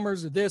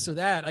bombers or this or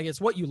that. I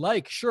guess what you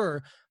like,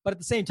 sure. But at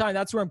the same time,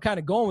 that's where I'm kind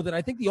of going with it.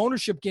 I think the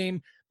ownership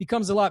game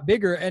becomes a lot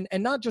bigger, and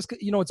not just,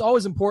 it's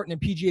always important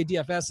in PGA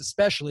DFS,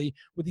 especially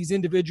with these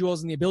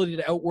individuals and the ability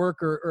to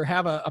outwork or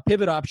have a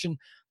pivot option.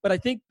 But I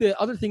think the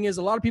other thing is,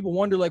 a lot of people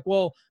wonder, like,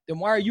 well, then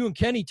why are you and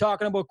Kenny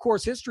talking about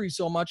course history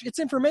so much? It's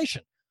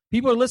information.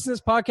 People are listening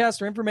to this podcast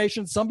for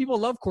information. Some people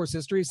love course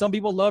history. Some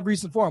people love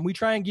recent form. We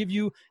try and give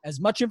you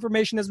as much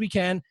information as we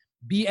can,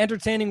 be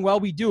entertaining while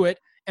we do it,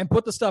 and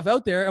put the stuff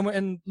out there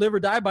and live or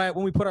die by it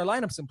when we put our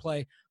lineups in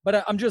play.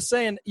 But I'm just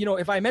saying,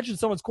 if I mention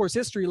someone's course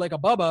history like a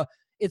Bubba,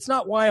 it's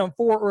not why I'm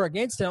for or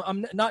against him.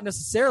 I'm not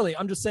necessarily.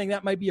 I'm just saying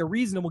that might be a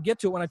reason, and we'll get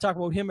to it when I talk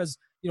about him as,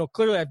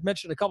 clearly I've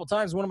mentioned a couple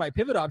times, one of my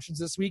pivot options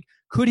this week.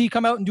 Could he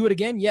come out and do it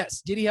again?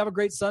 Yes. Did he have a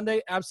great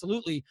Sunday?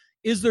 Absolutely.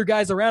 Is there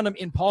guys around him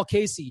in Paul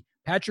Casey,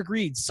 Patrick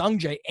Reed,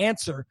 Sungjae,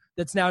 Answer,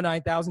 that's now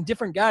 9,000,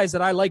 different guys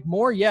that I like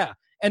more? Yeah.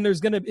 And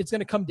it's going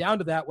to come down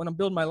to that when I'm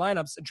building my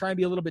lineups and try and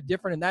be a little bit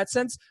different in that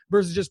sense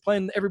versus just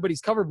playing everybody's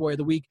cover boy of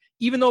the week,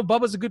 even though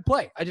Bubba's a good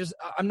play.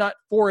 I'm not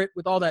for it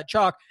with all that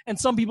chalk. And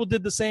some people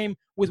did the same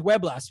with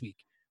Webb last week,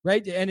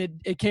 right? And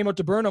it came out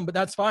to burn him, but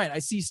that's fine. I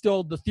see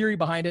still the theory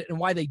behind it and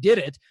why they did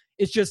it.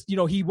 It's just,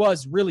 he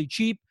was really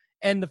cheap.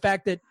 And the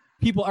fact that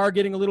people are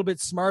getting a little bit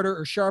smarter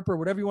or sharper,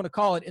 whatever you want to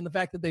call it, in the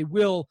fact that they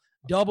will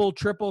double,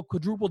 triple,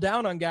 quadruple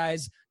down on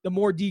guys, the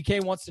more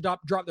DK wants to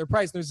drop their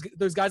price.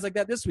 There's guys like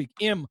that this week.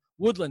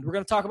 Woodland. We're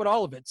going to talk about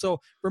all of it.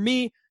 So for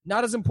me,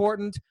 not as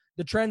important.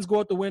 The trends go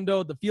out the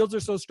window. The fields are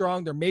so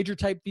strong. They're major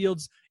type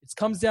fields. It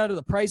comes down to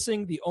the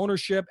pricing, the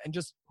ownership, and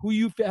just who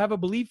you have a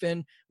belief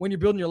in when you're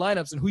building your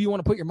lineups and who you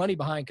want to put your money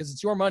behind, because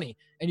it's your money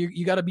and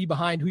you got to be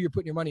behind who you're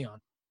putting your money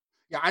on.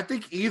 Yeah, I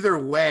think either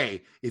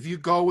way, if you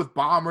go with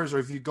bombers or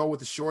if you go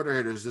with the shorter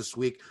hitters this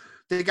week,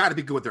 they got to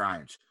be good with their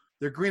irons.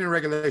 Their green and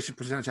regulation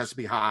percentage has to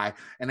be high,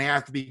 and they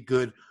have to be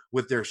good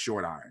with their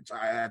short irons.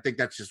 I think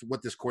that's just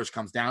what this course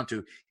comes down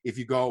to, if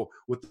you go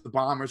with the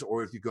bombers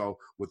or if you go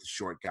with the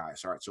short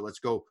guys. All right, so let's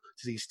go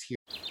to these tiers.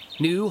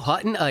 New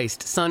hot and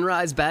iced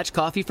Sunrise Batch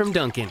Coffee from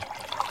Dunkin'.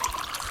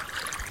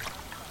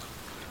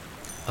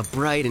 A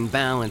bright and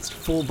balanced,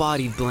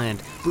 full-bodied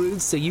blend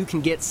brewed so you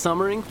can get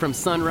summering from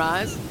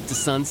sunrise to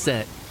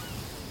sunset.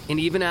 and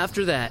even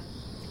after that.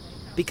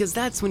 Because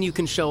that's when you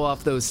can show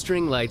off those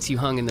string lights you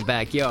hung in the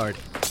backyard.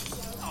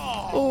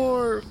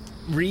 Or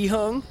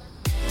rehung.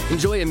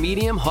 Enjoy a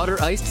medium,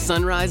 hotter iced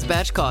Sunrise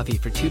Batch Coffee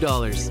for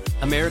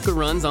 $2. America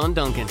runs on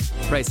Dunkin'.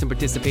 Price and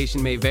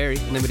participation may vary.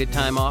 Limited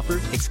time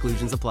offer.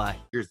 Exclusions apply.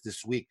 Here's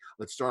this week.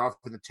 Let's start off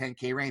in the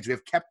 10K range. We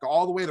have Koepka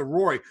all the way to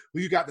Rory.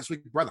 Who you got this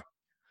week, brother?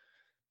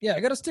 Yeah, I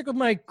got to stick with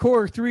my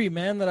core three,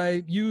 man, that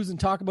I use and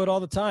talk about all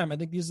the time. I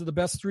think these are the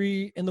best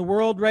three in the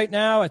world right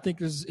now. I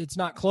think it's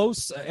not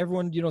close.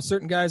 Everyone,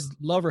 certain guys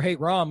love or hate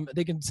Rahm.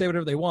 They can say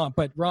whatever they want,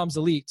 but Rahm's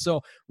elite.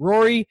 So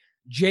Rory,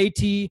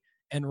 JT,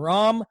 and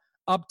Rahm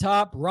up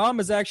top. Rahm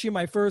is actually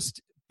my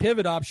first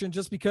pivot option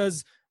just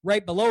because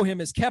right below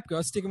him is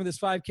Koepka, sticking with his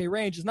 5K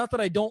range. It's not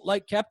that I don't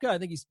like Koepka. I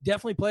think he's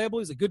definitely playable.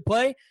 He's a good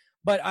play.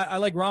 But I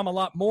like Rahm a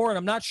lot more, and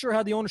I'm not sure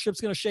how the ownership's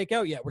going to shake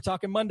out yet. We're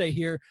talking Monday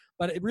here,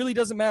 but it really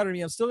doesn't matter to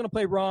me. I'm still going to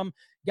play Rahm.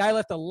 Guy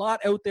left a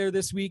lot out there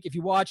this week. If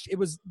you watched, it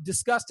was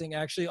disgusting,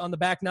 actually, on the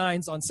back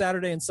nines on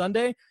Saturday and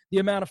Sunday, the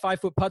amount of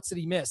 5-foot putts that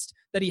he missed,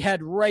 that he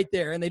had right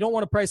there. And they don't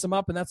want to price him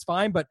up, and that's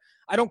fine. But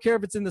I don't care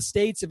if it's in the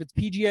States, if it's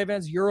PGA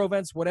events, Euro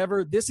events,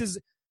 whatever. This is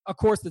a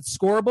course that's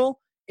scoreable.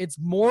 It's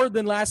more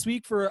than last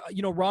week for,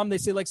 Rahm, they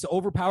say likes to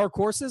overpower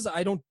courses.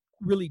 I don't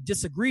really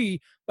disagree,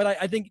 but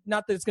I think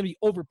not that it's going to be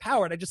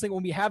overpowered. I just think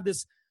when we have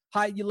this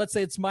high, let's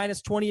say it's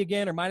minus 20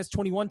 again or minus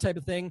 21 type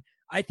of thing,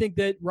 I think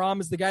that Rahm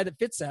is the guy that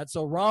fits that.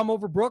 So Rahm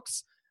over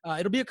Brooks,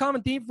 it'll be a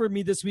common theme for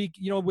me this week,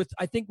 with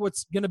I think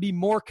what's going to be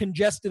more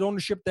congested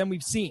ownership than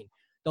we've seen.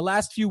 The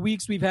last few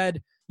weeks we've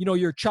had,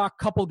 your chalk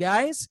couple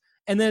guys,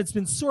 and then it's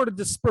been sort of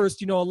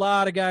dispersed, a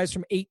lot of guys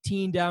from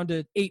 18 down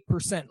to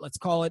 8%, let's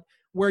call it,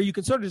 where you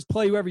can sort of just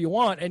play whoever you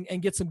want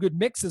and get some good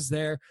mixes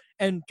there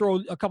and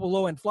throw a couple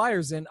low-end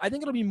flyers in. I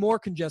think it'll be more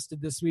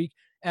congested this week.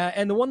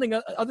 And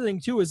the other thing,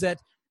 too, is that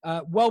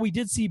while we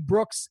did see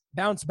Brooks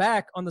bounce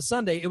back on the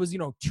Sunday, it was,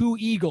 2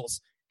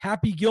 eagles,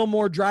 Happy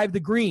Gilmore drive the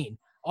green,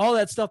 all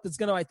that stuff that's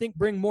going to, I think,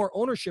 bring more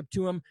ownership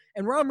to him.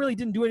 And Rahm really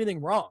didn't do anything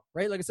wrong,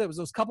 right? Like I said, it was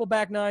those couple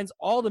back nines,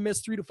 all the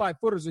missed 3 to 5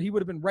 footers, so he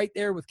would have been right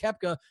there with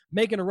Koepka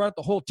making a run at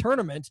the whole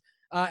tournament.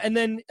 And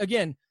then,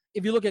 again,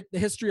 if you look at the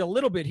history a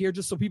little bit here,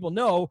 just so people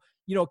know,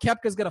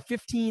 Koepka's got a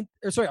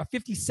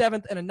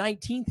 57th and a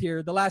 19th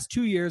here the last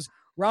 2 years.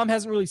 Rahm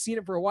hasn't really seen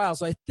it for a while,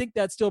 so I think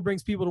that still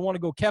brings people to want to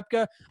go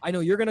Koepka. I know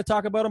you're going to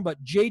talk about him,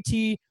 but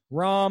JT,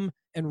 Rahm,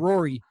 and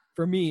Rory,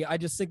 for me, I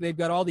just think they've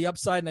got all the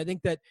upside, and I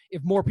think that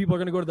if more people are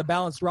going to go to the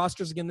balanced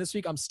rosters again this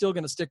week, I'm still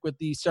going to stick with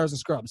the Stars and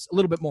Scrubs a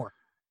little bit more.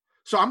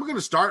 So I'm going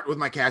to start with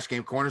my cash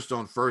game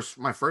cornerstone first.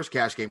 My first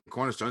cash game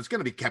cornerstone, it's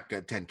going to be Koepka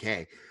at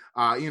 10K.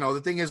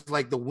 The thing is,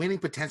 like, the winning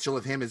potential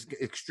of him is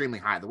extremely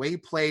high. The way he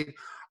played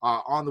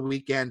on the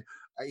weekend,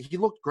 he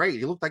looked great.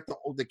 He looked like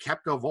the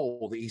Koepka of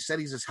old. He said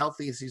he's as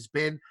healthy as he's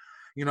been,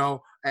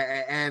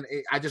 and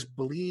I just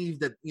believe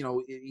that,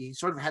 he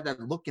sort of had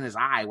that look in his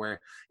eye where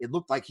it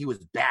looked like he was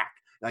back,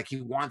 like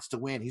he wants to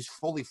win. He's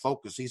fully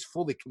focused. He's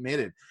fully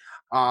committed.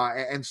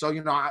 And so,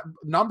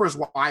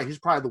 numbers-wise, he's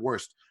probably the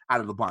worst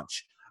out of the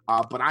bunch.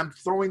 But I'm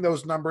throwing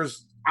those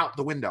numbers out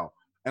the window.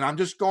 And I'm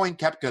just going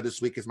Koepka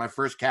this week as my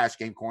first cash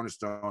game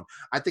cornerstone.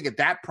 I think at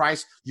that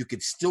price, you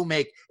could still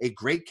make a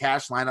great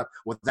cash lineup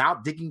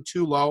without digging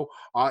too low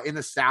in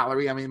the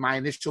salary. I mean, my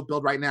initial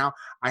build right now,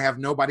 I have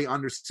nobody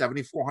under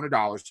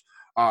 $7,400,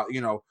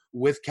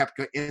 with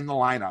Koepka in the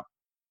lineup.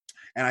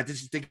 And I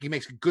just think he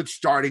makes a good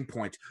starting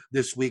point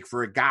this week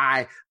for a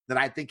guy that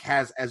I think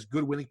has as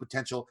good winning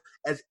potential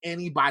as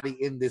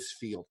anybody in this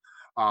field.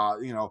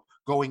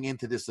 Going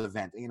into this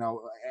event,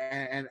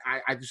 and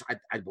I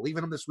believe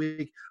in him this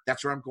week.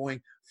 That's where I'm going.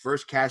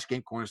 First cash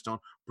game cornerstone,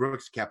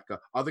 Brooks, Koepka.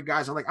 Other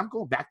guys are like, I'm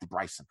going back to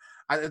Bryson.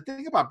 The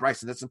thing about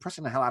Bryson that's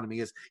impressing the hell out of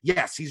me is,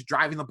 yes, he's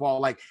driving the ball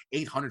like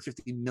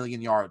 850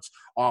 million yards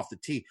off the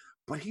tee,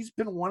 but he's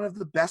been one of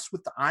the best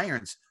with the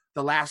irons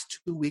the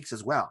last 2 weeks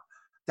as well.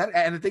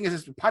 And the thing is,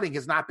 his putting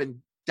has not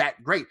been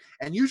that great,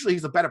 and usually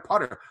he's a better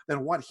putter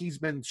than what he's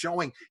been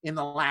showing in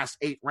the last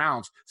 8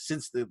 rounds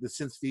since the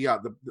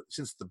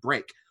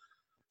break.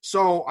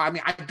 So I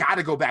mean, I got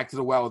to go back to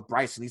the well with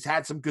Bryson. He's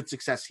had some good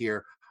success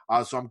here,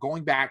 so I'm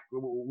going back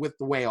with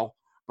the whale.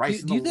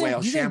 Bryson, do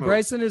you think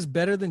Bryson is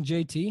better than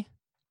JT?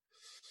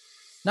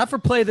 Not for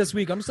play this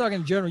week. I'm just talking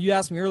in general. You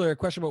asked me earlier a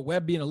question about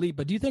Webb being elite,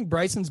 but do you think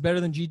Bryson's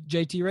better than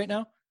JT right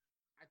now?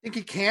 I think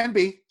he can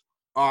be.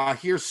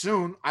 Here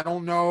soon. I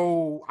don't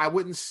know. I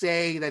wouldn't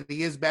say that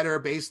he is better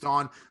based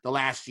on the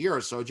last year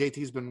or so.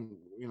 JT's been,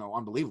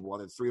 unbelievable.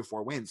 There's 3 or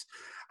 4 wins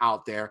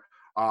out there,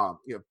 or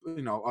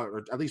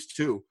at least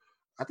 2,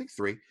 I think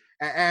 3.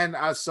 And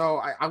so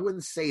I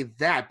wouldn't say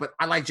that, but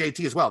I like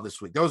JT as well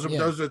this week. Those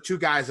are 2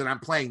 guys that I'm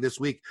playing this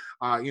week,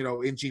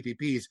 in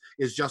GPPs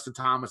is Justin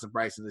Thomas and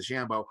Bryson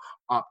DeChambeau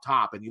up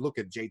top. And you look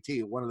at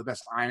JT, one of the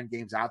best iron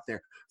games out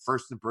there,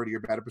 first in birdie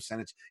or better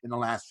percentage in the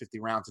last 50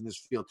 rounds in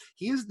this field.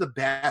 He is the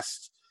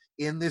best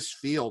in this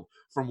field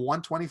from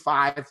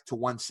 125 to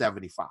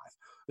 175.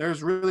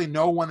 there's really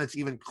no one that's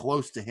even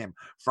close to him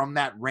from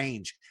that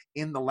range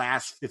in the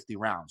last 50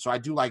 rounds. So I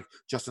do like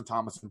Justin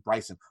Thomas and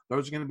Bryson.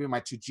 Those are going to be my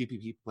two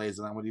GPP plays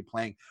that I'm going to be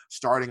playing,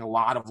 starting a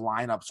lot of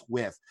lineups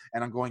with,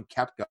 and I'm going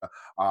Koepka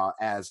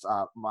as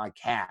my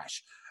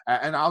cash.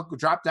 And I'll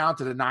drop down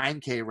to the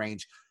 9K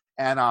range.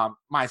 And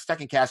my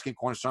second cash game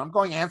cornerstone, I'm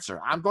going Answer.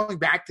 I'm going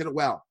back to the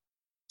well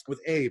with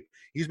Abe.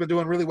 He's been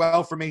doing really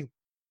well for me.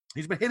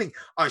 He's been hitting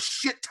a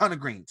shit ton of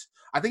greens.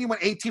 I think he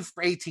went 18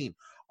 for 18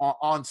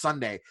 on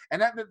Sunday.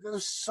 And that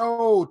was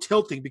so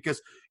tilting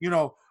because,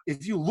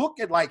 if you look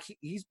at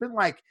he's been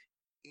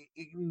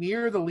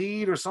near the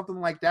lead or something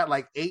like that,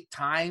 8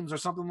 times or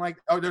something like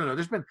 – oh, no.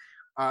 There's been,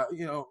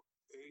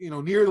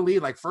 near the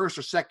lead, first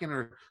or second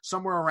or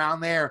somewhere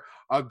around there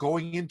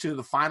going into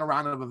the final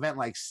round of the event,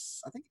 I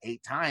think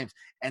 8 times.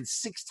 And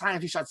 6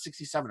 times he shot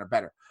 67 or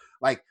better.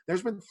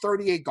 There's been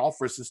 38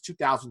 golfers since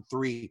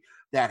 2003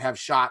 that have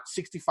shot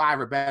 65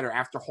 or better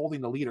after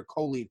holding the lead or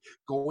co-lead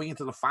going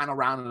into the final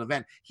round of an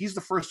event. He's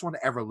the first one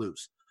to ever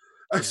lose.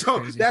 So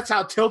crazy. That's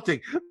how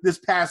tilting this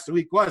past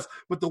week was.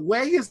 But the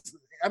way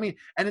and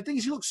the thing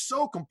is, he looks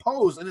so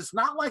composed, and it's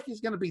not like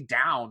he's going to be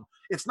down.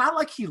 It's not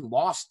like he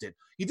lost it.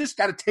 He just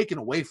got it taken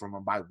away from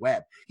him by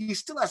Webb. He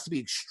still has to be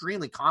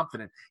extremely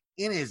confident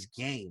in his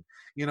game,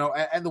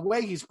 and the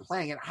way he's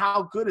playing and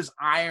how good his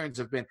irons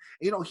have been.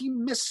 He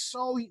missed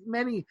so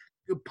many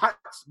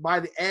putts by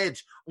the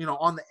edge,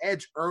 on the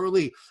edge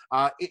early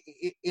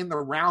in the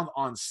round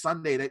on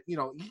Sunday that,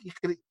 he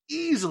could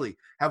easily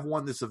have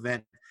won this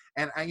event.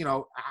 And,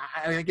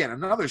 again,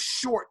 another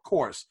short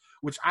course,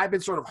 which I've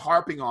been sort of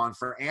harping on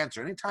for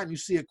Answer. Anytime you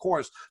see a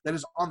course that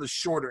is on the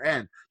shorter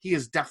end, he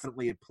is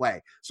definitely at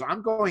play. So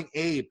I'm going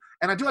Abe.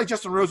 And I do like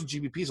Justin Rose and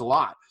GBPs a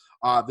lot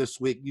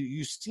this week.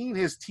 You've seen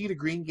his tee to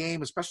green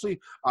game, especially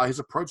his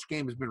approach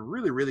game has been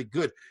really, really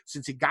good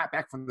since he got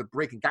back from the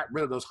break and got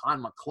rid of those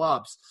Hanma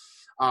clubs.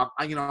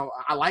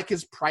 I like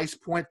his price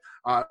point.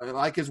 I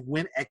like his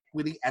win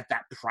equity at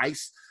that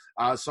price.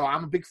 So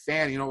I'm a big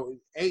fan.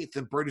 8th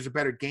and birdies are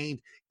better gained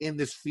in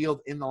this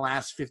field in the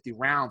last 50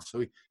 rounds. So,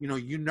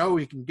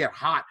 he can get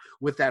hot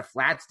with that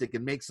flat stick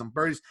and make some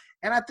birdies.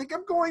 And I think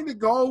I'm going to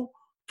go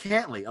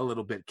Cantlay a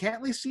little bit.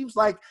 Cantlay seems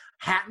like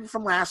Hatton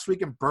from last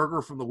week and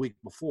Berger from the week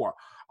before.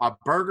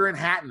 Berger and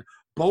Hatton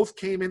both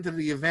came into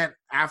the event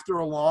after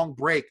a long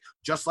break,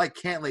 just like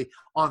Cantlay,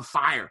 on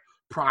fire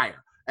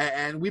prior.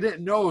 And we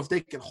didn't know if they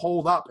could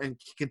hold up and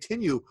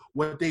continue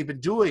what they've been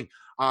doing,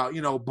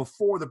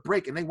 before the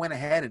break. And they went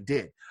ahead and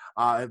did.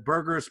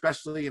 Berger,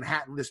 especially in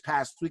Hatton this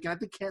past week. And I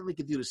think Cantlay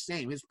could do the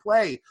same. His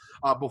play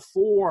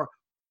before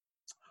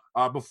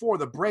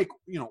the break,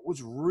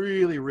 was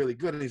really, really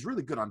good. And he's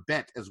really good on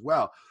bent as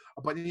well.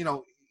 But, in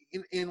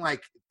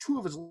 2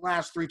 of his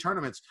last 3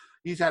 tournaments,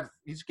 he's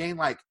gained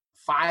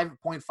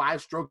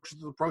 5.5 strokes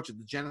with approach at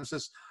the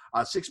Genesis,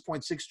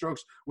 6.6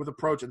 strokes with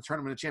approach in the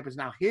Tournament of Champions.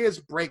 Now, his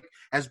break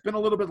has been a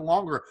little bit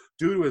longer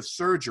due to his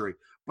surgery,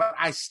 but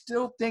I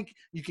still think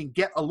you can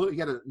get he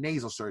had a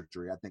nasal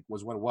surgery, I think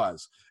was what it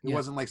was. It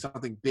wasn't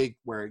something big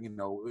where, it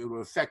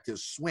would affect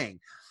his swing.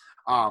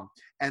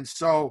 And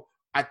so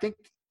I think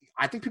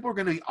people are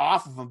going to be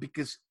off of him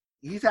because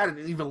he's had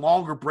an even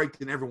longer break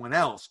than everyone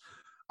else.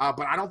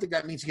 But I don't think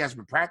that means he hasn't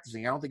been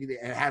practicing. I don't think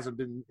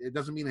it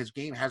doesn't mean his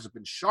game hasn't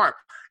been sharp.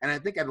 And I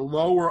think at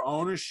lower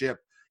ownership,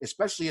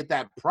 especially at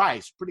that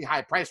price, pretty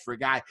high price for a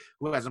guy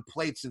who hasn't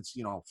played since,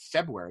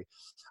 February,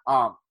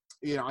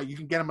 you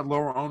can get him at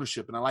lower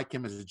ownership. And I like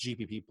him as a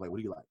GPP play. What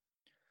do you like?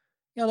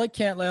 Yeah, I like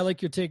Cantlay. I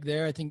like your take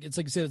there. I think it's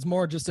like I said, it's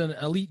more just an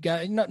elite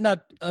guy.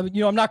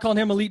 I'm not calling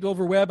him elite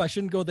over Webb. I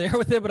shouldn't go there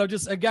with it, but I'm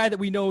just a guy that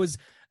we know is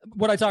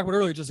what I talked about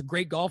earlier, just a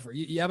great golfer.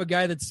 You have a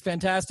guy that's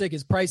fantastic,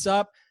 his price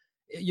up.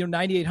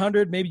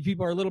 9,800. Maybe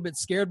people are a little bit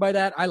scared by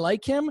that. I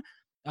like him.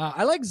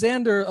 I like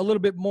Xander a little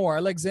bit more.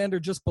 I like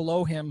Xander just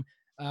below him.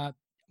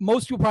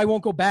 Most people probably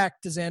won't go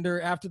back to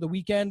Xander after the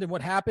weekend and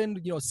what happened.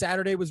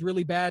 Saturday was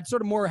really bad,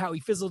 sort of more how he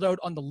fizzled out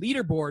on the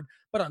leaderboard.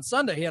 But on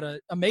Sunday, he had an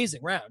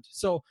amazing round.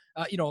 So,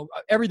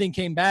 everything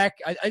came back.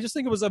 I just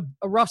think it was a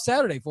rough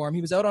Saturday for him.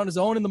 He was out on his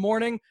own in the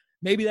morning.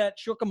 Maybe that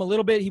shook him a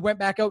little bit. He went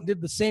back out and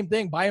did the same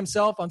thing by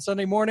himself on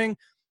Sunday morning.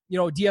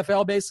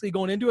 DFL basically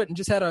going into it and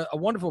just had a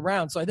wonderful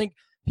round. So I think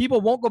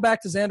people won't go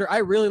back to Xander. I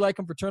really like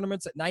him for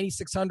tournaments at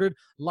 9,600.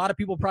 A lot of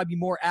people probably be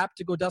more apt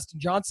to go Dustin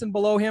Johnson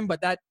below him,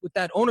 but with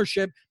that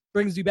ownership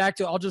brings you back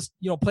to I'll just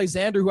play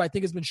Xander, who I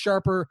think has been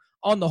sharper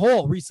on the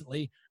whole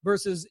recently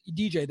versus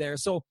DJ there.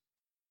 So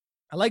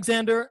I like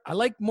Xander. I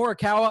like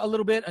Morikawa a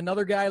little bit.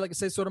 Another guy, like I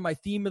say, sort of my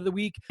theme of the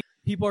week.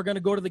 People are going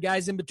to go to the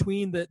guys in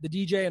between the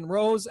DJ and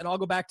Rose, and I'll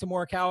go back to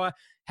Morikawa.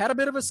 Had a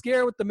bit of a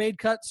scare with the made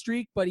cut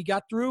streak, but he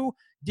got through.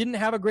 Didn't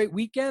have a great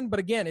weekend, but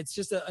again, it's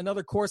just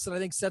another course that I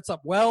think sets up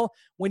well.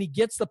 When he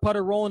gets the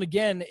putter rolling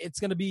again, it's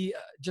going to be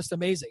just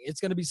amazing. It's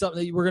going to be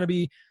something that we're going to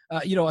be,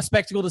 a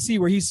spectacle to see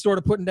where he's sort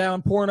of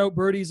pouring out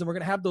birdies, and we're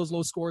going to have those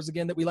low scores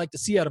again that we like to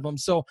see out of him.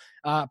 So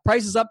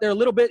price is up there a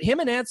little bit. Him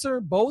and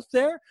Answer both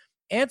there.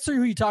 Answer,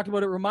 who you talked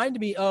about, it reminded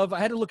me of, I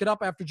had to look it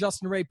up after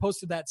Justin Ray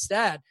posted that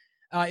stat.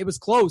 It was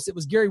close. It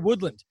was Gary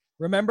Woodland.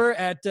 Remember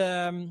at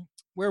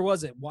where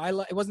was it?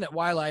 Waialae? It wasn't at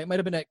Waialae. It might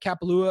have been at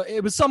Kapalua.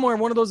 It was somewhere in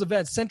one of those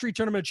events. Century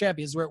Tournament of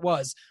Champions where it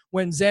was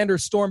when Xander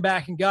stormed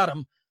back and got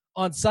him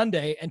on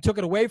Sunday and took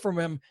it away from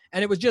him.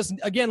 And it was just,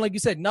 again, like you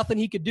said, nothing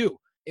he could do.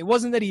 It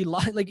wasn't that he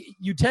like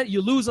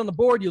you lose on the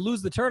board, you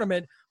lose the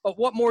tournament, but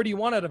what more do you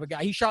want out of a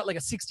guy? He shot like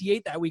a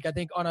 68 that week, I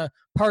think, on a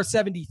par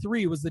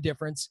 73 was the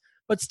difference.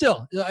 But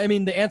still, I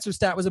mean, the answer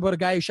stat was about a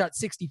guy who shot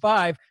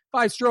 65,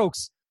 5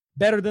 strokes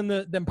better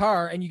than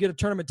par, and you get a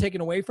tournament taken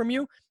away from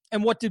you.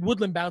 And what did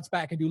Woodland bounce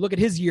back and do? Look at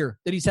his year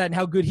that he's had and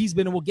how good he's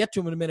been, and we'll get to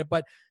him in a minute.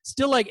 But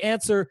still, like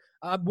Answer,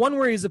 one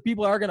worry is if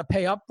people are going to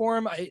pay up for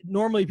him.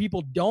 Normally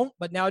people don't,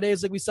 but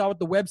nowadays, like we saw with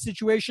the Webb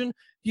situation,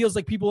 feels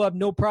like people have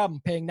no problem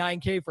paying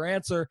 $9K for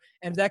Answer.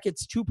 And if that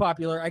gets too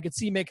popular, I could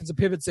see making some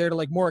pivots there to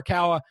like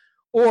Morikawa.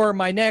 Or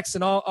my next,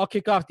 and I'll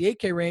kick off the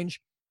 8K range,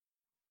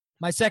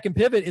 my second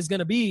pivot is going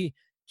to be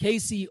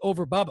Casey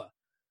over Bubba.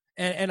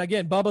 And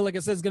again, Bubba, like I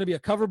said, is going to be a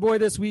cover boy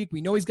this week. We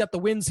know he's got the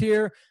wins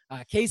here.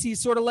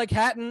 Casey's sort of like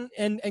Hatton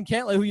and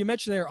Cantlay, who you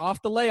mentioned there,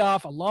 off the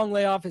layoff, a long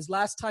layoff. His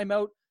last time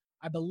out,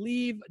 I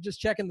believe, just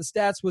checking the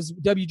stats, was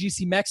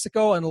WGC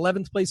Mexico, an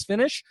 11th place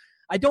finish.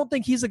 I don't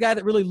think he's a guy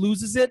that really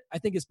loses it. I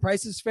think his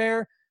price is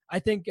fair. I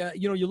think,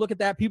 you look at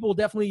that, people will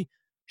definitely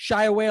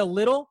shy away a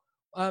little,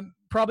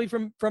 probably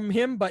from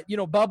him. But,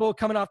 Bubba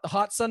coming off the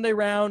hot Sunday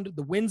round,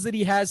 the wins that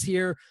he has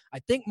here, I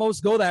think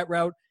most go that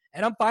route.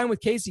 And I'm fine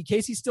with Casey.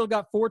 Casey still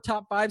got 4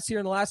 top 5s here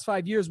in the last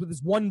 5 years with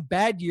his one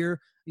bad year,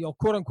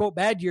 quote unquote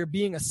bad year,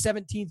 being a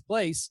 17th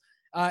place.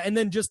 And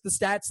then just the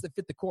stats that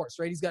fit the course,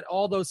 right? He's got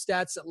all those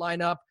stats that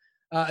line up.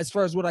 As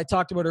far as what I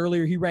talked about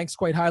earlier, he ranks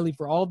quite highly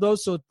for all of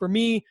those. So for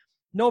me,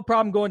 no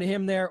problem going to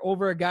him there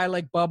over a guy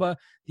like Bubba.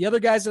 The other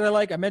guys that I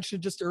like, I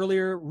mentioned just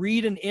earlier,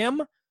 Reed and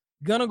Im.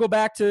 Gonna go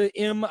back to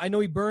Im. I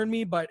know he burned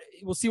me, but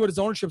we'll see what his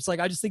ownership's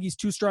like. I just think he's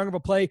too strong of a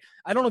play.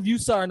 I don't know if you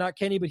saw or not,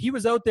 Kenny, but he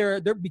was out there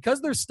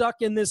because they're stuck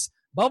in this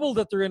bubble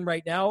that they're in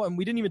right now. And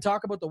we didn't even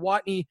talk about the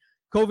Watney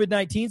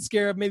COVID-19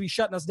 scare of maybe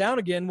shutting us down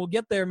again. We'll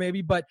get there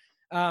maybe. But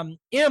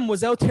Im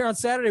was out there on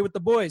Saturday with the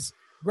boys,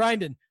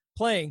 grinding,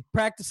 playing,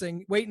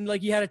 practicing, waiting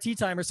like he had a tea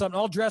time or something,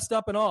 all dressed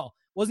up and all.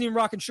 Wasn't even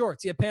rocking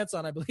shorts. He had pants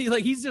on, I believe.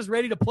 Like, he's just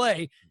ready to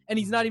play, and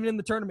he's not even in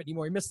the tournament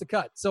anymore. He missed the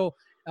cut. So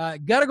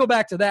got to go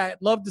back to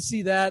that. Love to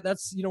see that.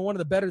 That's, one of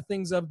the better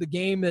things of the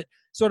game, that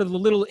sort of the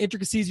little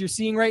intricacies you're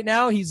seeing right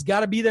now. He's got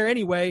to be there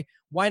anyway.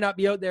 Why not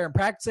be out there and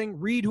practicing?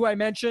 Reed, who I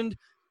mentioned.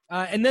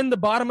 And then the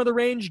bottom of the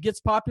range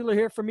gets popular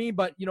here for me,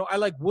 but, I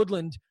like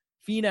Woodland,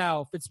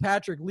 Finau,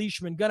 Fitzpatrick,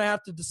 Leishman. Going to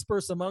have to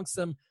disperse amongst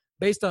them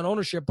based on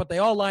ownership, but they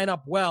all line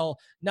up well.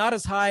 Not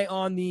as high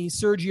on the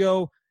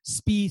Sergio,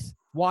 Spieth,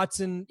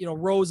 Watson,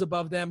 Rose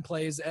above them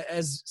plays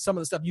as some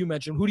of the stuff you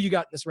mentioned. Who do you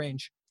got in this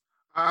range?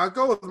 I'll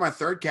go with my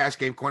third cash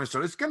game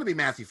cornerstone. It's going to be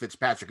Matthew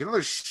Fitzpatrick,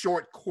 another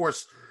short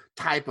course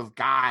type of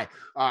guy.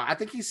 I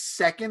think he's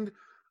second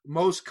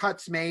most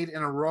cuts made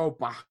in a row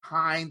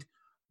behind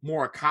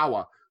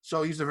Morikawa.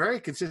 So he's a very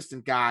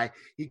consistent guy.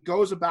 He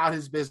goes about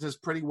his business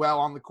pretty well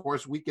on the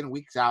course, week in,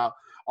 weeks out,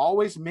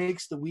 always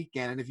makes the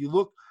weekend. And if you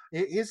look,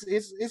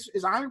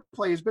 his iron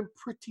play has been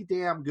pretty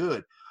damn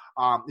good.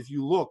 If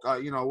you look,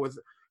 with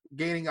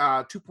gaining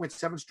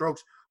 2.7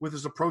 strokes with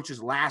his approaches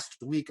last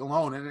week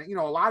alone. And,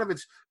 a lot of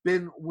it's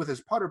been with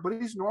his putter, but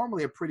he's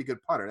normally a pretty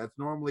good putter. That's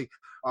normally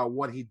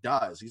what he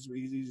does. He's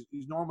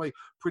normally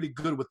pretty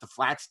good with the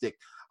flat stick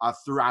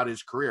throughout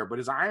his career, but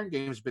his iron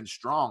game has been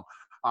strong.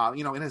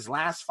 In his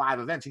last 5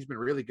 events, he's been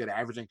really good,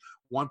 averaging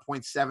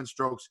 1.7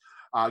 strokes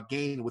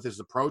gain with his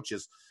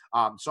approaches.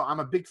 So I'm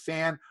a big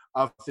fan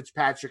of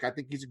Fitzpatrick. I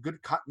think he's a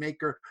good cut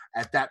maker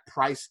at that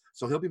price.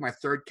 So he'll be my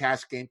third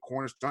cash game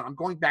cornerstone. I'm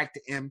going back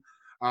to Im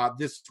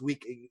this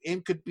week.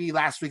 Im could be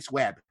last week's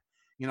Webb.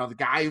 The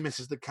guy who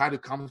misses the cut, who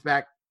comes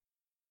back.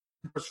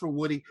 For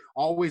Woody,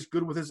 always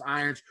good with his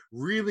irons,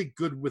 really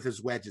good with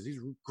his wedges.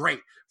 He's great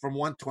from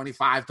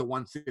 125 to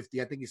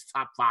 150. I think he's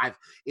top 5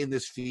 in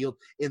this field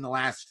in the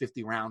last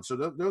 50 rounds. So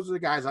those are the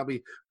guys I'll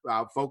be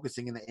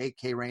focusing in the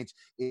 8K range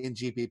in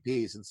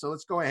GPPs. And so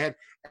let's go ahead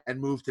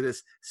and move to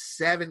this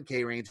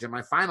 7K range. And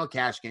my final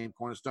cash game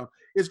cornerstone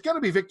is going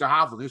to be Viktor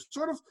Hovland, who's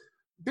sort of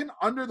been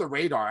under the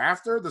radar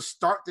after the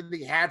start that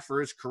he had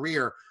for his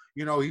career.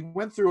 He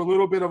went through a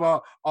little bit of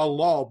a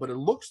lull, but it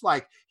looks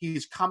like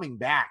he's coming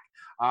back.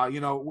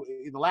 In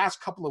the last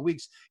couple of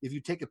weeks, if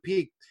you take a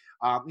peek,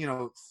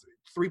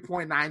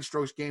 3.9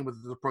 strokes gained with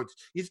his approach.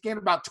 He's gained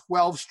about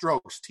 12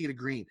 strokes tee to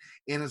green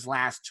in his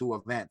last 2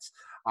 events.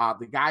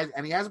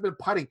 And he hasn't been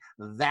putting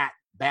that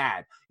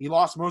bad. He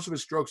lost most of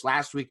his strokes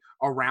last week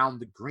around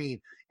the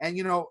green.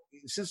 And,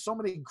 since so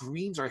many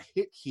greens are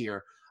hit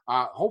here,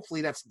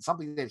 hopefully that's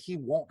something that he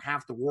won't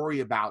have to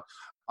worry about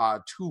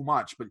too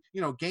much. But,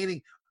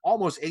 gaining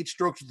almost 8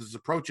 strokes with his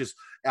approaches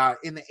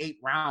in the 8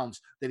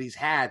 rounds that he's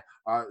had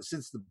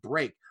since the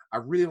break. I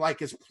really like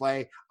his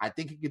play. I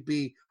think it could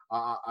be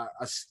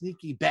a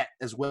sneaky bet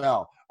as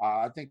well.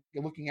 I think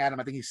looking at him,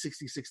 I think he's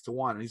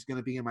 66-1, and he's going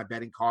to be in my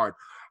betting card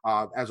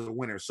as a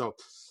winner. So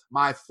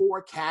my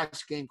 4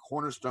 cash game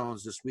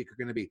cornerstones this week are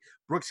going to be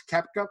Brooks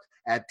Koepka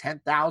at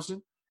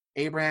 10,000,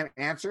 Abraham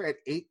Answer at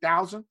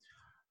 8,000,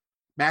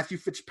 Matthew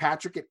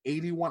Fitzpatrick at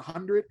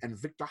 8,100 and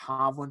Victor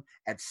Hovland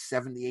at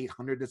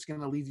 7,800. That's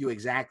going to leave you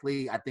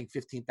exactly, I think,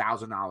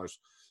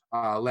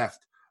 $15,000 left,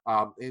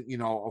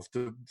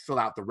 to fill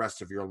out the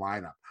rest of your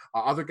lineup.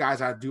 Other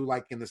guys I do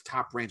like in this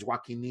top range,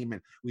 Joaquin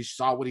Niemann. We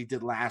saw what he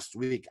did last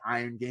week.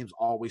 Iron Game's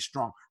always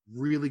strong.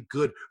 Really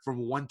good from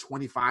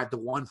 125 to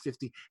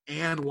 150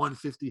 and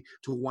 150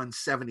 to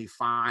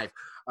 175.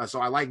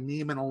 So I like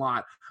Niemann a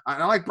lot.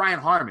 And I like Brian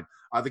Harman.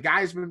 The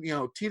guy's been,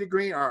 tee to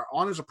green or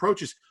on his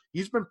approaches.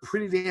 He's been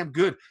pretty damn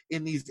good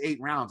in these 8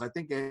 rounds. I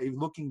think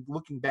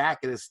looking back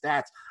at his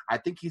stats, I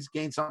think he's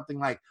gained something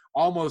like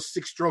almost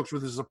 6 strokes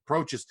with his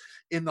approaches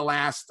in the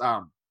last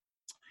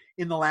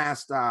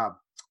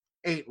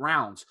 8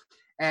 rounds.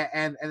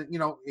 And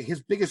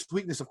his biggest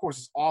weakness, of course,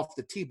 is off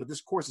the tee. But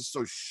this course is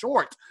so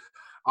short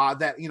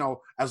that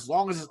as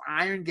long as his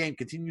iron game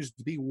continues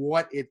to be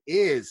what it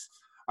is.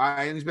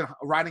 And he's been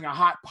riding a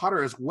hot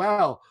putter as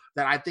well,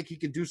 that I think he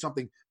can do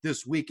something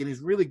this week. And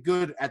he's really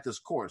good at this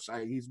course.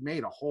 He's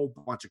made a whole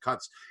bunch of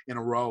cuts in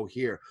a row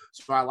here.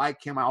 So I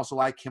like him. I also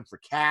like him for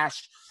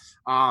cash.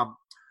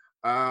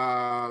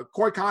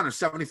 Corey Connors,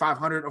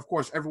 7,500. Of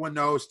course, everyone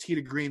knows tee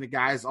to green, the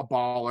guy's a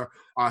baller.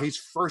 He's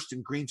first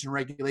in greens and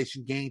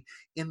regulation gain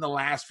in the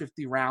last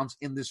 50 rounds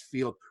in this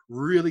field.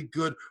 Really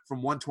good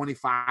from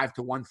 125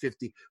 to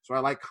 150. So I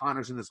like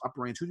Connors in this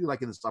upper range. Who do you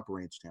like in this upper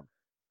range, Tim?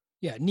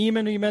 Yeah,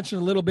 Niemann, you mentioned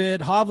a little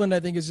bit. Hovland, I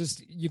think, is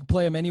just, you can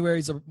play him anywhere.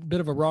 He's a bit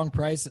of a wrong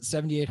price at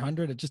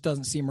 7,800. It just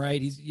doesn't seem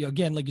right. He's,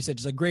 again, like you said,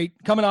 just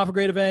coming off a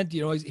great event.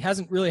 He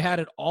hasn't really had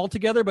it all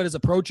together, but his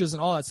approaches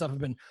and all that stuff have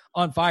been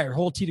on fire,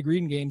 whole tee to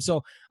green game.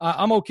 So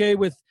I'm okay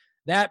with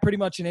that pretty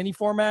much in any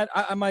format.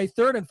 My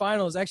third and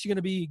final is actually going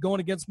to be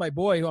going against my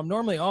boy, who I'm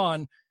normally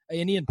on,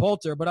 in Ian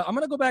Poulter, but I'm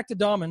going to go back to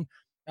Dahmen.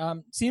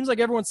 Seems like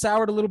everyone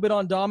soured a little bit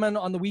on Dahmen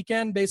on the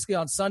weekend, basically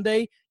on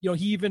Sunday.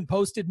 He even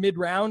posted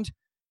mid-round.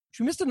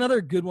 We missed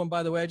another good one,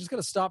 by the way. I just got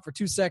to stop for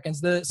 2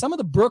 seconds. Some of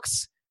the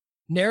Brooks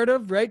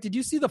narrative, right? Did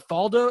you see the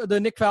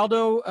Nick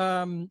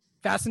Faldo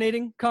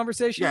fascinating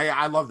conversation? Yeah,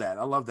 I love that.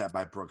 I love that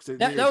by Brooks.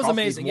 That was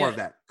amazing. More of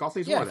that. Golf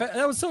needs more of that.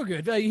 That was so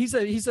good. He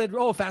said,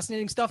 oh,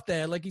 fascinating stuff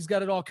there. Like he's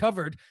got it all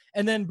covered.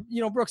 And then,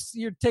 Brooks,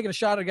 you're taking a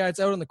shot at a guy that's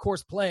out on the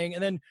course playing.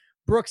 And then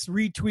Brooks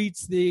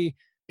retweets the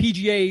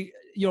PGA,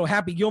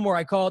 Happy Gilmore,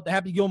 I call it the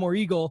Happy Gilmore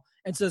Eagle,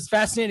 and says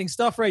fascinating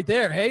stuff right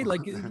there. Hey,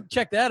 like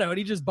check that out.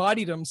 He just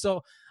bodied him.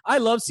 So I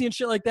love seeing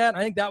shit like that.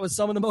 I think that was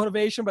some of the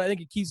motivation, but I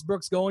think it keeps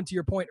Brooks going, to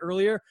your point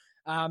earlier.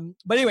 But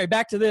anyway,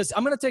 back to this.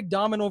 I'm going to take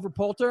Dahmen over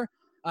Poulter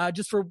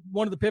just for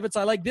one of the pivots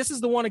I like. This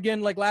is the one, again,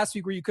 like last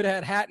week, where you could have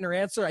had Hatton or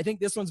Answer. I think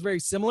this one's very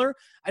similar.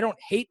 I don't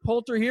hate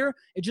Poulter here.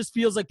 It just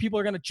feels like people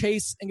are going to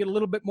chase and get a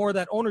little bit more of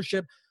that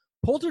ownership.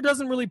 Poulter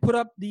doesn't really put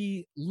up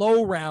the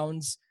low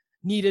rounds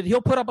needed.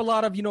 He'll put up a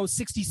lot of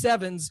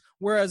 67s,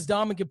 whereas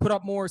Dahmen can put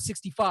up more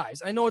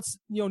 65s. I know it's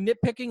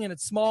nitpicking and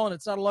it's small and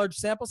it's not a large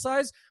sample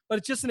size, but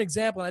it's just an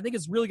example. And I think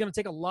it's really going to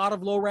take a lot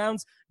of low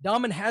rounds.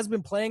 Dahmen has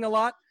been playing a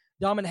lot.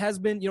 Dahmen has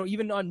been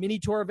even on mini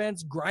tour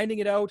events grinding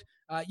it out.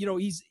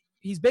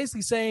 He's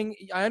basically saying,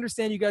 I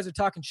understand you guys are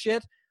talking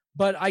shit,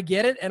 but I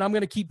get it, and I'm going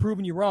to keep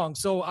proving you wrong.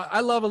 So I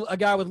love a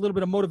guy with a little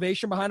bit of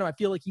motivation behind him. I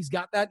feel like he's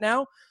got that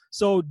now.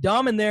 So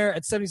Dahmen there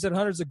at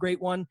 7,700 is a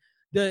great one.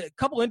 The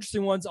couple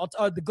interesting ones,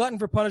 the glutton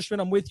for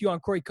punishment, I'm with you on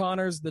Corey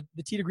Connors. The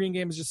tee to green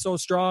game is just so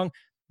strong.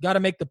 Got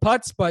to make the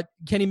putts, but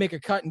can he make a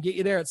cut and get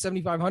you there at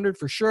 7,500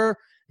 for sure?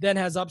 Then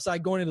has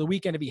upside going into the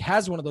weekend if he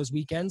has one of those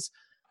weekends.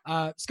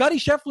 Scotty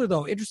Scheffler,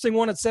 though, interesting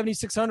one at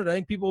 7,600. I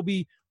think people will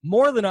be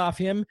more than off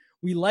him.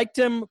 We liked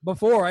him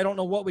before. I don't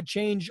know what would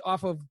change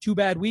off of 2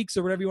 bad weeks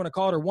or whatever you want to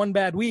call it, or 1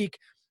 bad week,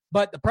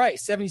 but the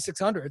price,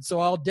 7,600. So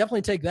I'll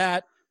definitely take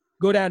that.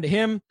 Go down to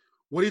him.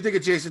 What do you think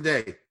of Jason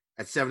Day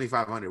at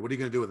 7,500? What are you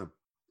going to do with him?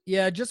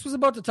 Yeah, just was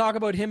about to talk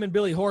about him and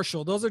Billy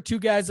Horschel. Those are 2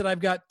 guys that I've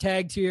got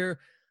tagged here.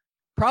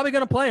 Probably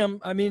going to play them.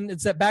 I mean,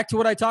 it's back to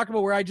what I talked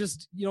about, where I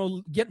just,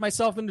 get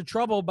myself into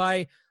trouble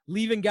by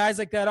leaving guys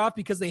like that off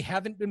because they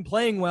haven't been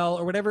playing well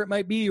or whatever it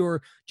might be,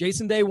 or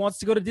Jason Day wants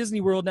to go to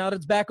Disney World now that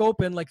it's back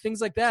open, like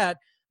things like that.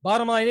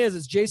 Bottom line is,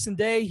 it's Jason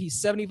Day.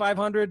 He's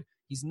 7,500.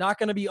 He's not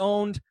going to be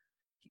owned.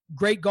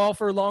 Great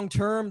golfer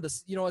long-term.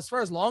 As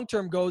far as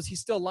long-term goes, he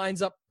still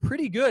lines up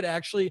pretty good,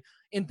 actually,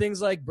 in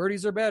things like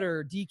birdies are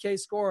better, DK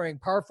scoring,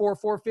 par 4,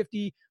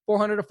 450,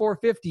 400 to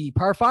 450,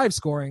 par 5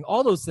 scoring,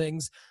 all those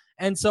things.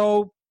 And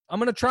so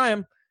I'm going to try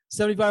him.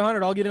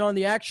 7,500. I'll get in on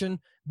the action.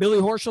 Billy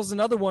Horschel's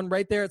another one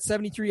right there at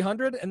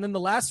 7,300. And then the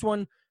last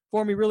one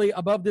for me really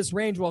above this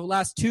range, well, the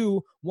last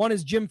 2, one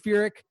is Jim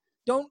Furyk.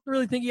 Don't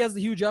really think he has the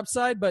huge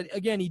upside, but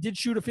again, he did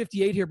shoot a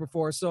 58 here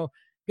before. So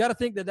got to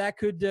think that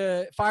could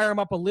fire him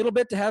up a little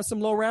bit to have some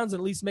low rounds and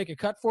at least make a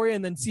cut for you,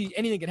 and then see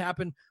anything can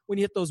happen when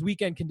you hit those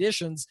weekend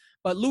conditions.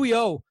 But Louis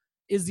O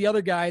is the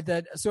other guy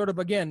that sort of,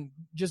 again,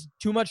 just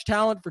too much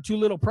talent for too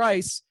little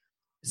price.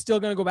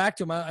 Still going to go back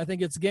to him. I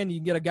think it's, again, you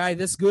can get a guy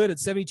this good at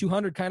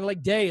 7,200, kind of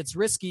like Day. It's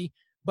risky,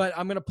 but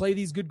I'm going to play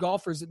these good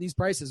golfers at these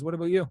prices. What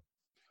about you?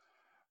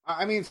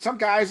 I mean, some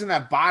guys in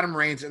that bottom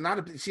range, and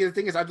the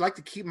thing is, I'd like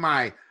to keep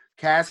my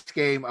cash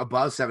game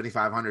above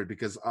 7,500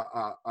 because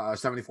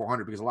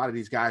 7,400 because a lot of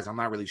these guys I'm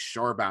not really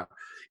sure about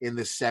in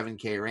the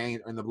 7K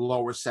range, or in the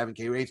lower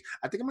 7K range.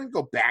 I think I'm going to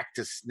go back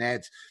to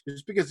Sneds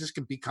just because this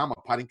can become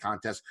a putting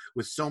contest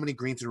with so many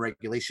greens in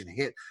regulation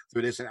hit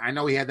through this. And I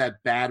know he had that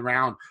bad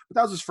round, but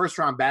that was his first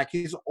round back.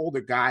 He's an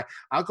older guy.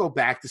 I'll go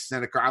back to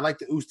Snedeker. I like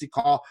the Usti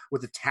call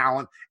with the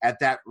talent at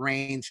that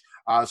range.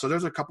 So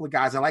there's a couple of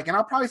guys I like, and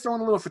I'll probably throw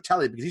in a little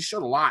Fratelli because he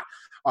showed a lot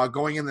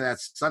going into that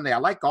Sunday. I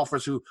like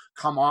golfers who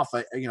come off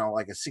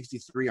like a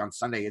 63 on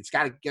Sunday. It's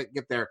got to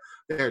get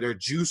their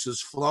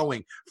juices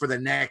flowing for the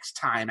next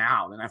time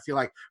out. And I feel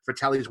like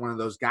Fratelli is one of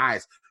those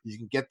guys you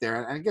can get there.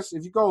 And I guess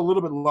if you go a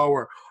little bit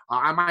lower,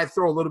 I might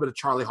throw a little bit of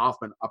Charlie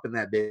Hoffman up in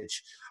that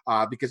bitch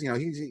because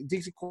he's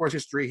decent course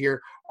history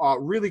here,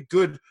 really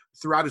good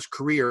throughout his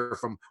career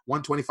from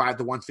 125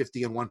 to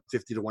 150 and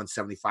 150 to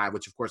 175,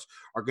 which of course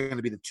are going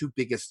to be the two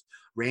biggest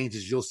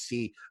ranges you'll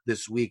see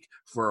this week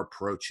for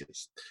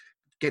approaches.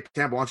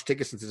 Tambo, why don't you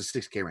take us into the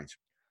 6K range?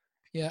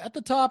 Yeah, at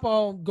the top,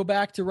 I'll go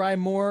back to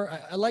Ryan Moore.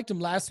 I liked him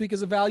last week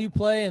as a value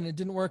play, and it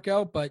didn't work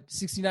out, but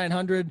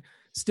 6,900,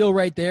 still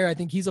right there. I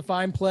think he's a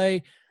fine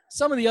play.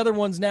 Some of the other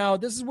ones now,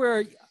 this is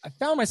where I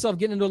found myself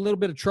getting into a little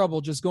bit of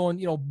trouble, just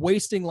going,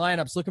 wasting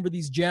lineups, looking for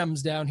these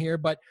gems down here.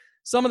 But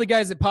some of the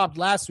guys that popped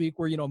last week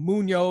were,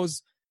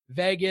 Munoz,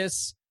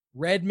 Vegas,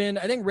 Redmond.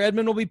 I think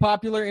Redmond will be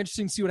popular.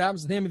 Interesting to see what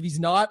happens with him. If he's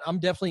not, I'm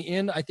definitely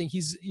in. I think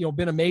he's,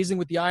 been amazing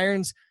with the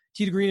irons.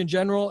 Tee to green in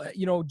general,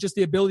 just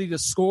the ability to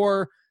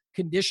score,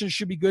 conditions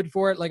should be good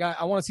for it. Like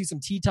I want to see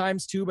some tee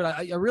times too, but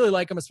I really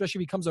like him, especially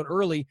if he comes out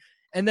early.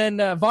 And then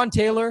Vaughn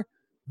Taylor,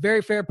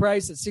 very fair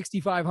price at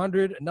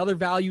 6,500. Another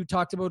value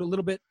talked about a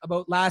little bit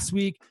about last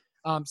week.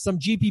 Some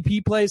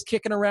GPP plays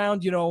kicking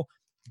around.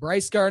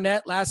 Bryce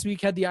Garnett last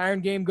week had the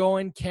iron game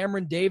going.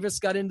 Cameron Davis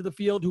got into the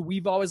field, who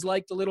we've always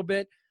liked a little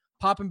bit.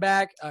 Popping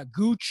back,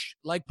 Gooch,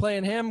 like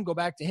playing him. Go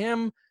back to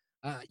him.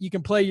 You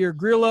can play your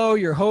Grillo,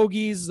 your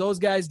Hoagies, those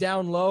guys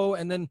down low.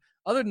 And then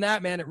other than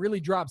that, man, it really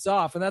drops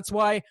off. And that's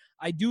why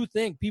I do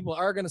think people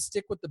are going to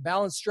stick with the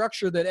balanced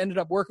structure that ended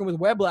up working with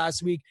Webb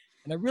last week.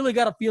 And I really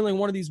got a feeling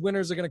one of these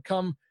winners are going to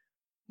come,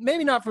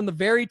 maybe not from the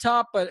very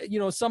top, but,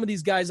 some of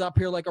these guys up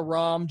here like a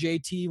Rahm,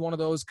 JT, one of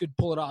those could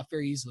pull it off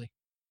very easily.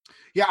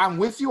 Yeah, I'm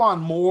with you on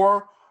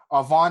Moore,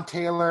 Vaughn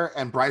Taylor,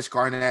 and Bryce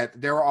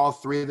Garnett. They were all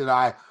three that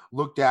I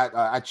looked at.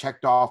 I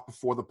checked off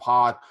before the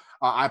pod.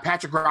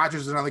 Patrick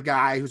Rogers is another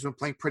guy who's been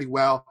playing pretty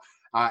well.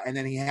 And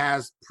then he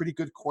has pretty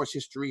good course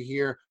history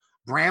here.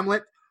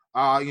 Bramlett,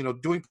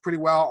 doing pretty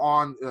well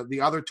on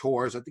the other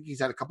tours. I think he's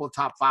had a couple of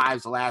top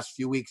fives the last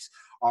few weeks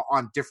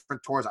on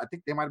different tours. I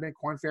think they might have been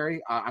Korn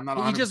Ferry. I'm not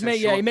 100% He just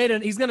made, sure. he made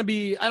he's going to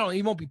be,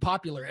 he won't be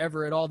popular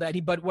ever at all that.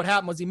 But what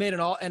happened was he made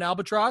an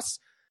albatross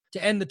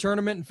to end the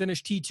tournament and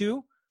finish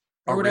T2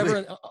 or whatever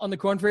really? On the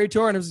Korn Ferry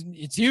Tour. And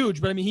it's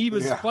huge. But he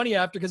was funny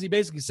after, because he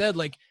basically said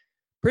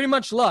pretty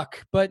much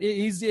luck, but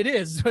it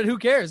is, but who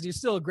cares? He's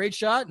still a great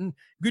shot and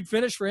good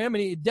finish for him.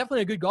 And he's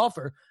definitely a good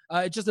golfer.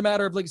 It's just a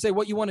matter of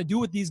what you want to do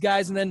with these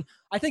guys. And then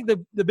I think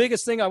the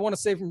biggest thing I want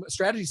to say from a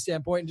strategy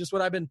standpoint, and just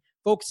what I've been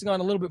focusing on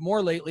a little bit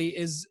more lately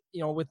is,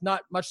 with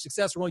not much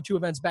success, we're only 2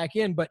 events back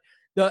in, but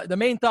the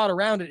main thought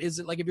around it is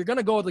that if you're going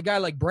to go with a guy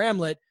like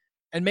Bramlett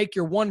and make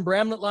your one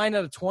Bramlett line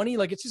out of 20,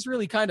 it's just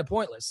really kind of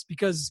pointless,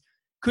 because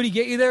could he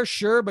get you there?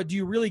 Sure. But do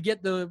you really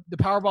get the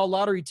Powerball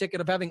lottery ticket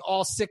of having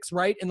all 6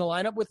 right in the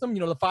lineup with him?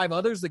 The 5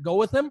 others that go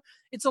with him?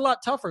 It's a lot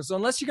tougher. So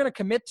unless you're going to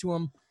commit to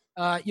him,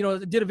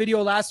 did a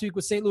video last week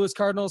with St. Louis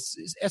Cardinals,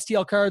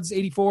 STL Cards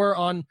 84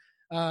 on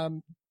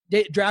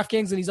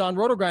DraftKings, and he's on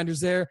Roto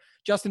Grinders there,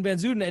 Justin Van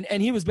Zuden.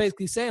 And he was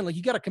basically saying,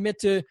 you got to commit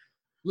to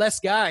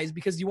less guys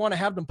because you want to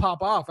have them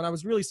pop off. And I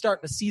was really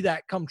starting to see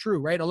that come true,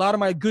 right? A lot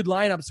of my good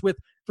lineups with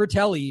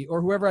Fratelli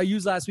or whoever I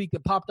used last week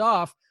that popped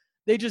off,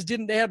 they just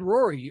didn't. They had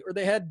Rory, or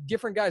they had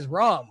different guys,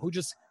 Rahm, who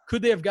just,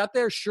 could they have got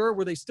there? Sure.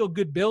 Were they still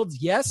good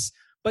builds? Yes.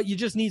 But you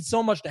just need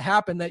so much to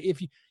happen that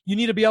if you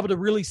need to be able to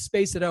really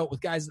space it out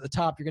with guys at the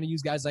top, you're going to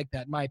use guys like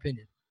that, in my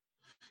opinion.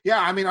 Yeah,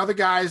 I mean, other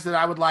guys that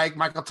I would like,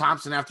 Michael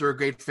Thompson after a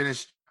great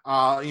finish,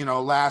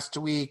 last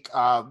week.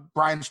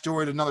 Brian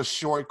Stewart, another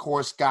short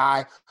course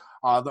guy.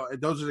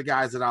 Those are the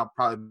guys that I'll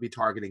probably be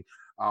targeting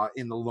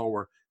in the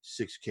lower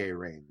 6K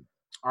range.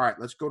 All right,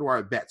 let's go to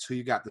our bets. Who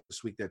you got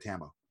this week there,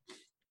 Tambo?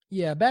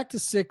 Yeah, back to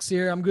 6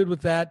 here. I'm good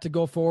with that to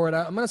go forward.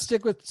 I'm going to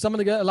stick with some of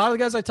the guys, a lot of the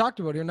guys I talked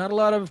about here. Not a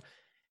lot of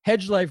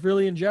hedge life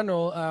really in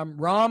general.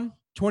 Rahm,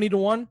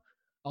 20-1.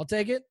 I'll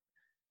take it.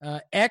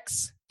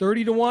 X,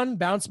 30-1.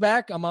 Bounce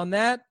back. I'm on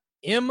that.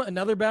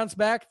 Another bounce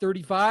back,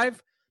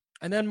 35.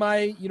 And then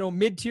my,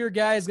 mid-tier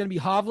guy is going to be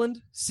Hovland,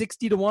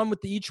 60-1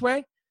 with the each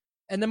way.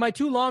 And then my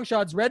 2 long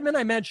shots, Redmond,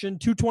 I mentioned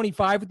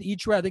 225 with the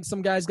each way. I think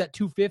some guys got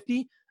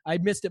 250. I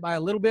missed it by a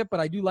little bit, but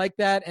I do like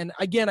that. And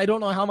again, I don't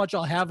know how much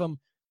I'll have him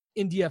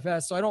in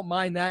DFS, so I don't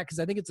mind that because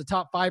I think it's a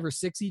top 5 or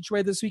 6 each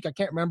way this week. I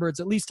can't remember. It's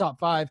at least top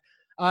 5.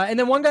 And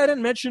then one guy I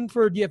didn't mention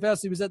for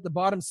DFS, he was at the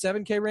bottom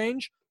 7K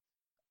range.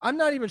 I'm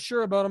not even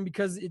sure about him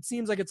because it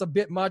seems like it's a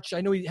bit much. I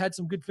know he had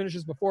some good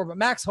finishes before, but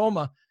Max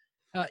Homa,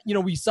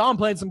 We saw him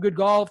playing some good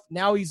golf.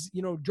 Now he's,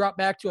 dropped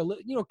back to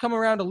come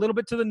around a little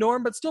bit to the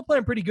norm, but still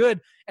playing pretty good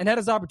and had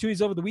his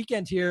opportunities over the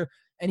weekend here.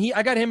 And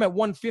I got him at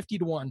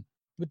 150-1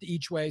 with the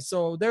each way.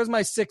 So there's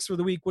my 6 for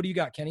the week. What do you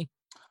got, Kenny?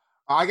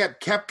 I got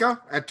Koepka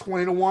at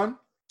 20-1,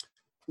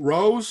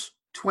 Rose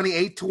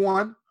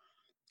 28-1,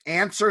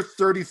 Answer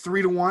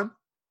 33-1,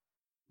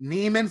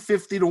 Neiman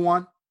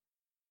 50-1,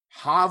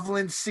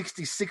 Hovland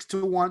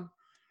 66-1,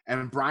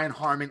 and Brian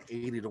Harman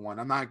 80-1.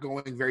 I'm not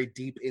going very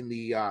deep in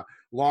the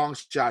long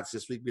shots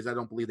this week because I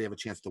don't believe they have a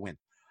chance to win.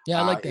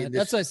 Yeah, I like that.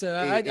 That's what I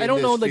said. I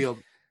don't know. Field.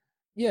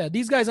 Yeah,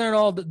 these guys aren't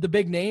all the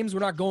big names.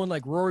 We're not going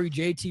like Rory,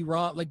 JT,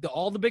 Ron, like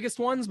all the biggest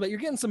ones, but you're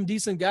getting some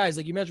decent guys.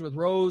 Like you mentioned with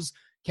Rose,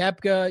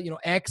 Koepka,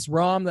 X,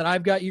 Rahm that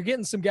I've got. You're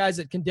getting some guys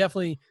that can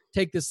definitely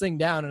take this thing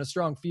down in a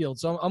strong field.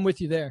 So I'm with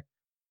you there.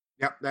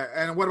 Yep.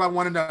 And what about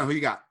one and done? Who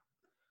you got?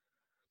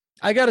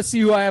 I got to see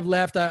who I have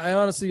left. I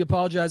honestly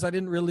apologize. I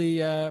didn't really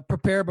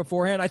prepare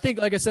beforehand. I think,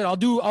 like I said,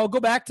 I'll go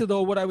back to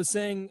what I was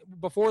saying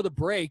before the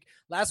break.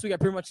 Last week I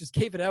pretty much just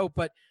gave it out,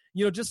 but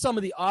just some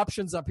of the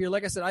options up here.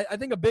 Like I said, I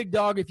think a big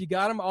dog, if you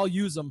got him, I'll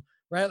use him,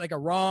 right? Like a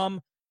Rahm,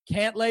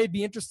 Cantlay,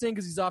 be interesting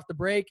because he's off the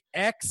break.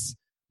 X,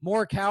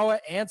 Morikawa,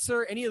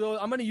 Answer, any of those.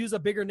 I'm going to use a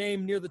bigger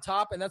name near the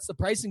top, and that's the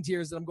pricing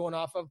tiers that I'm going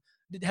off of.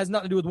 It has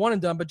nothing to do with one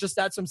and done, but just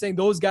that's what I'm saying.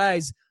 Those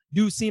guys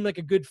do seem like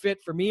a good fit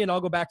for me, and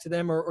I'll go back to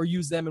them or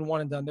use them in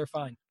one and done. They're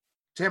fine.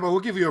 Tambo, we'll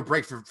give you a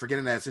break for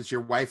getting that since your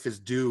wife is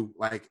due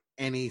like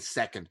any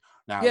second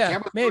now. Yeah,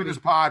 Tambo's doing his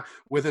pod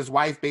with his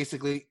wife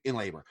basically in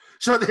labor.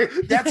 So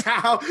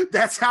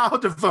that's how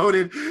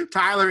devoted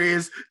Tyler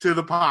is to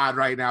the pod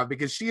right now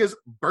because she is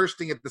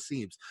bursting at the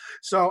seams.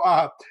 So,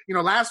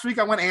 last week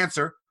I went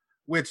Answer,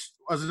 which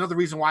was another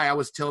reason why I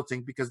was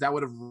tilting because that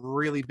would have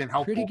really been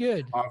helpful pretty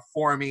good.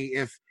 For me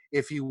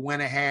if he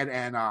went ahead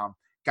and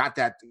got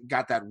that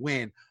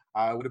win.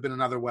 It would have been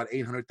another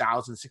 $800,000,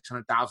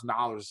 $600,000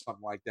 or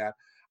something like that.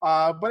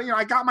 But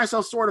I got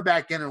myself sort of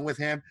back in and with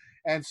him,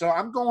 and so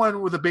I'm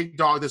going with a big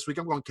dog this week.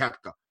 I'm going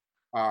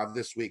Koepka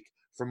this week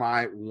for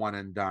my one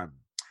and done.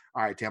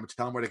 All right, Tam,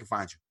 tell them where they can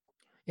find you.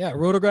 Yeah,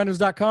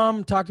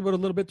 rotogrinders.com. Talked about it a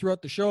little bit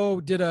throughout the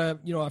show. Did a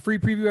free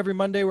preview every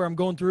Monday where I'm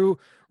going through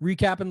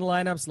recapping the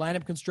lineups,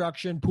 lineup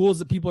construction, pools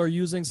that people are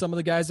using, some of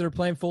the guys that are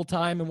playing full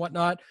time and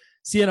whatnot,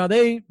 seeing how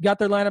they got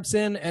their lineups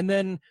in, and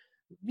then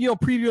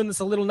previewing this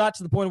a little, not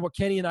to the point of what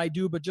Kenny and I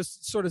do, but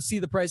just sort of see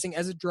the pricing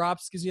as it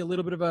drops, gives you a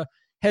little bit of a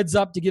heads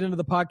up to get into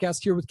the podcast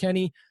here with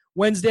Kenny.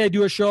 Wednesday, I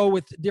do a show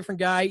with a different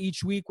guy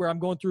each week where I'm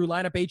going through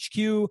lineup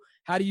HQ,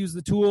 how to use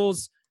the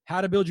tools,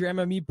 how to build your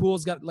MME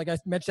pools. Got, like I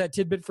mentioned, that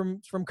tidbit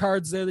from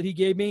cards there that he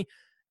gave me.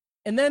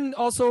 And then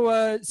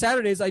also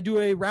Saturdays, I do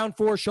a round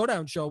 4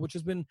 showdown show, which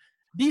has been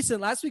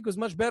decent. Last week was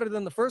much better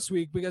than the first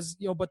week because,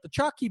 but the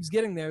chalk keeps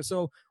getting there.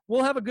 So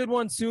we'll have a good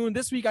one soon.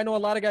 This week, I know a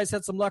lot of guys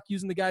had some luck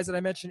using the guys that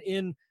I mentioned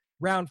in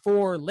round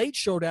 4 late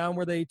showdown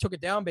where they took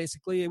it down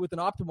basically with an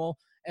optimal.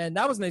 And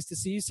that was nice to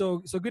see.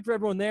 So good for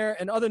everyone there.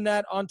 And other than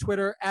that, on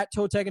Twitter,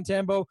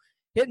 @ToeTagAndTambo,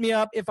 hit me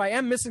up. If I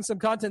am missing some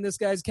content,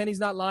 Kenny's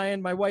not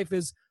lying. My wife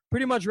is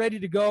pretty much ready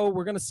to go.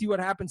 We're going to see what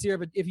happens here.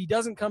 But if he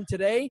doesn't come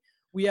today,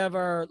 we have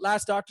our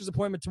last doctor's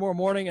appointment tomorrow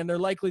morning. And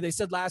they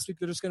said last week,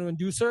 they're just going to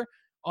induce her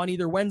on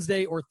either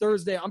Wednesday or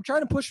Thursday. I'm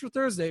trying to push for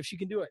Thursday if she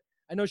can do it.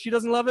 I know she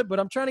doesn't love it, but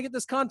I'm trying to get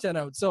this content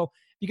out. So if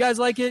you guys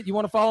like it, you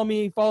want to follow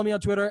me on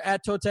Twitter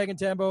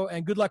 @ToeTagAndTambo,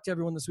 and good luck to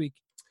everyone this week.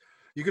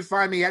 You can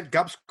find me at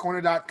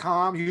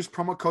gupscorner.com. Use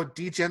promo code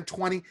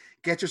DGen20.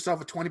 Get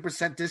yourself a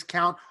 20%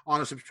 discount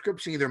on a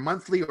subscription, either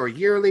monthly or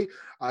yearly.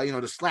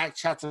 The Slack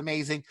chat's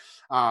amazing.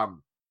 My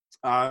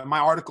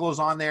article is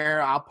on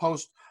there. I'll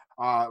post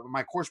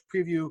my course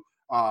preview,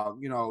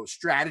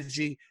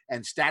 strategy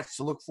and stats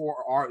to look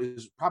for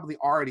is probably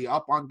already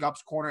up on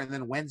Gups Corner. And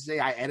then Wednesday,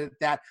 I edit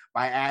that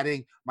by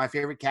adding my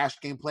favorite cash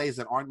game plays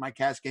that aren't my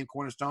cash game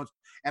cornerstones.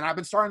 And I've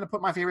been starting to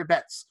put my favorite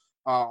bets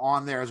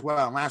on there as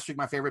well. And last week,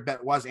 my favorite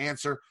bet was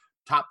Answer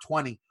top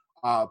 20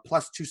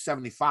 plus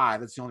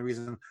 275. That's the only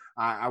reason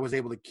I was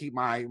able to keep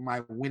my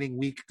winning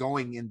week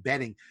going in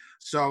betting.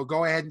 So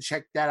go ahead and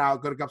check that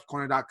out. Go to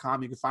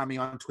gupscorner.com. You can find me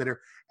on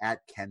Twitter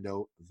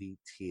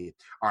 @KendoVT.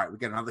 All right, we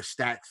got another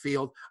stacked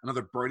field,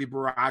 another birdie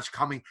barrage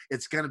coming.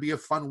 It's going to be a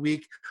fun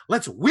week.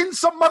 Let's win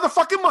some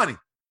motherfucking money.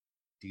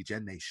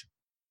 DGen Nation.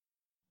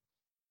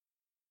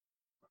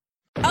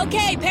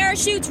 Okay,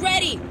 parachutes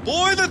ready.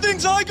 Boy, the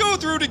things I go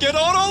through to get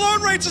auto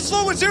loan rates as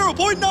low as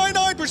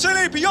 0.99%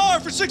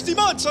 APR for 60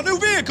 months on new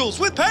vehicles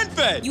with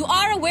PenFed. You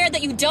are aware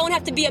that you don't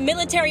have to be a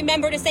military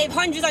member to save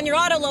hundreds on your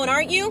auto loan,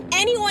 aren't you?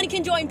 Anyone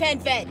can join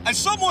PenFed. As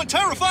someone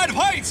terrified of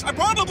heights, I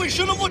probably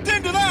should have looked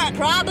into that.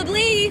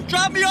 Probably.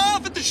 Drop me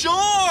off at the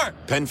shore.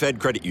 PenFed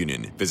Credit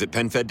Union. Visit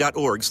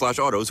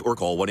PenFed.org/autos or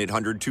call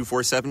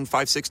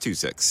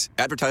 1-800-247-5626.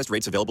 Advertised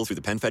rates available through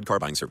the PenFed car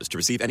buying service. To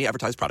receive any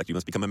advertised product, you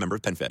must become a member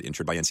of PenFed,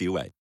 insured by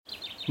NCUA.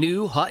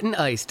 New hot and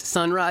iced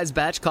Sunrise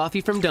Batch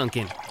Coffee from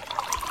Dunkin'.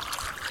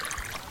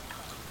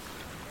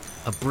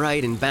 A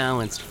bright and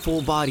balanced,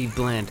 full-bodied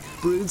blend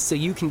brewed so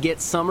you can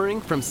get summering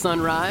from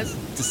sunrise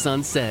to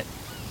sunset.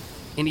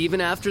 And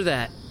even after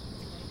that,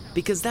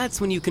 Because that's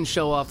when you can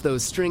show off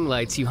those string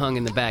lights you hung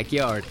in the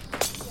backyard.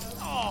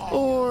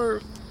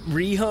 Or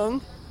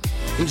rehung.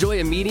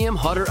 Enjoy a medium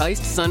hot or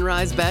iced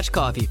sunrise batch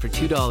coffee for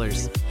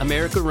 $2.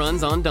 America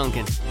runs on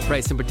Dunkin'.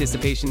 Price and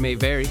participation may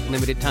vary.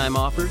 Limited time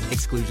offer.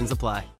 Exclusions apply.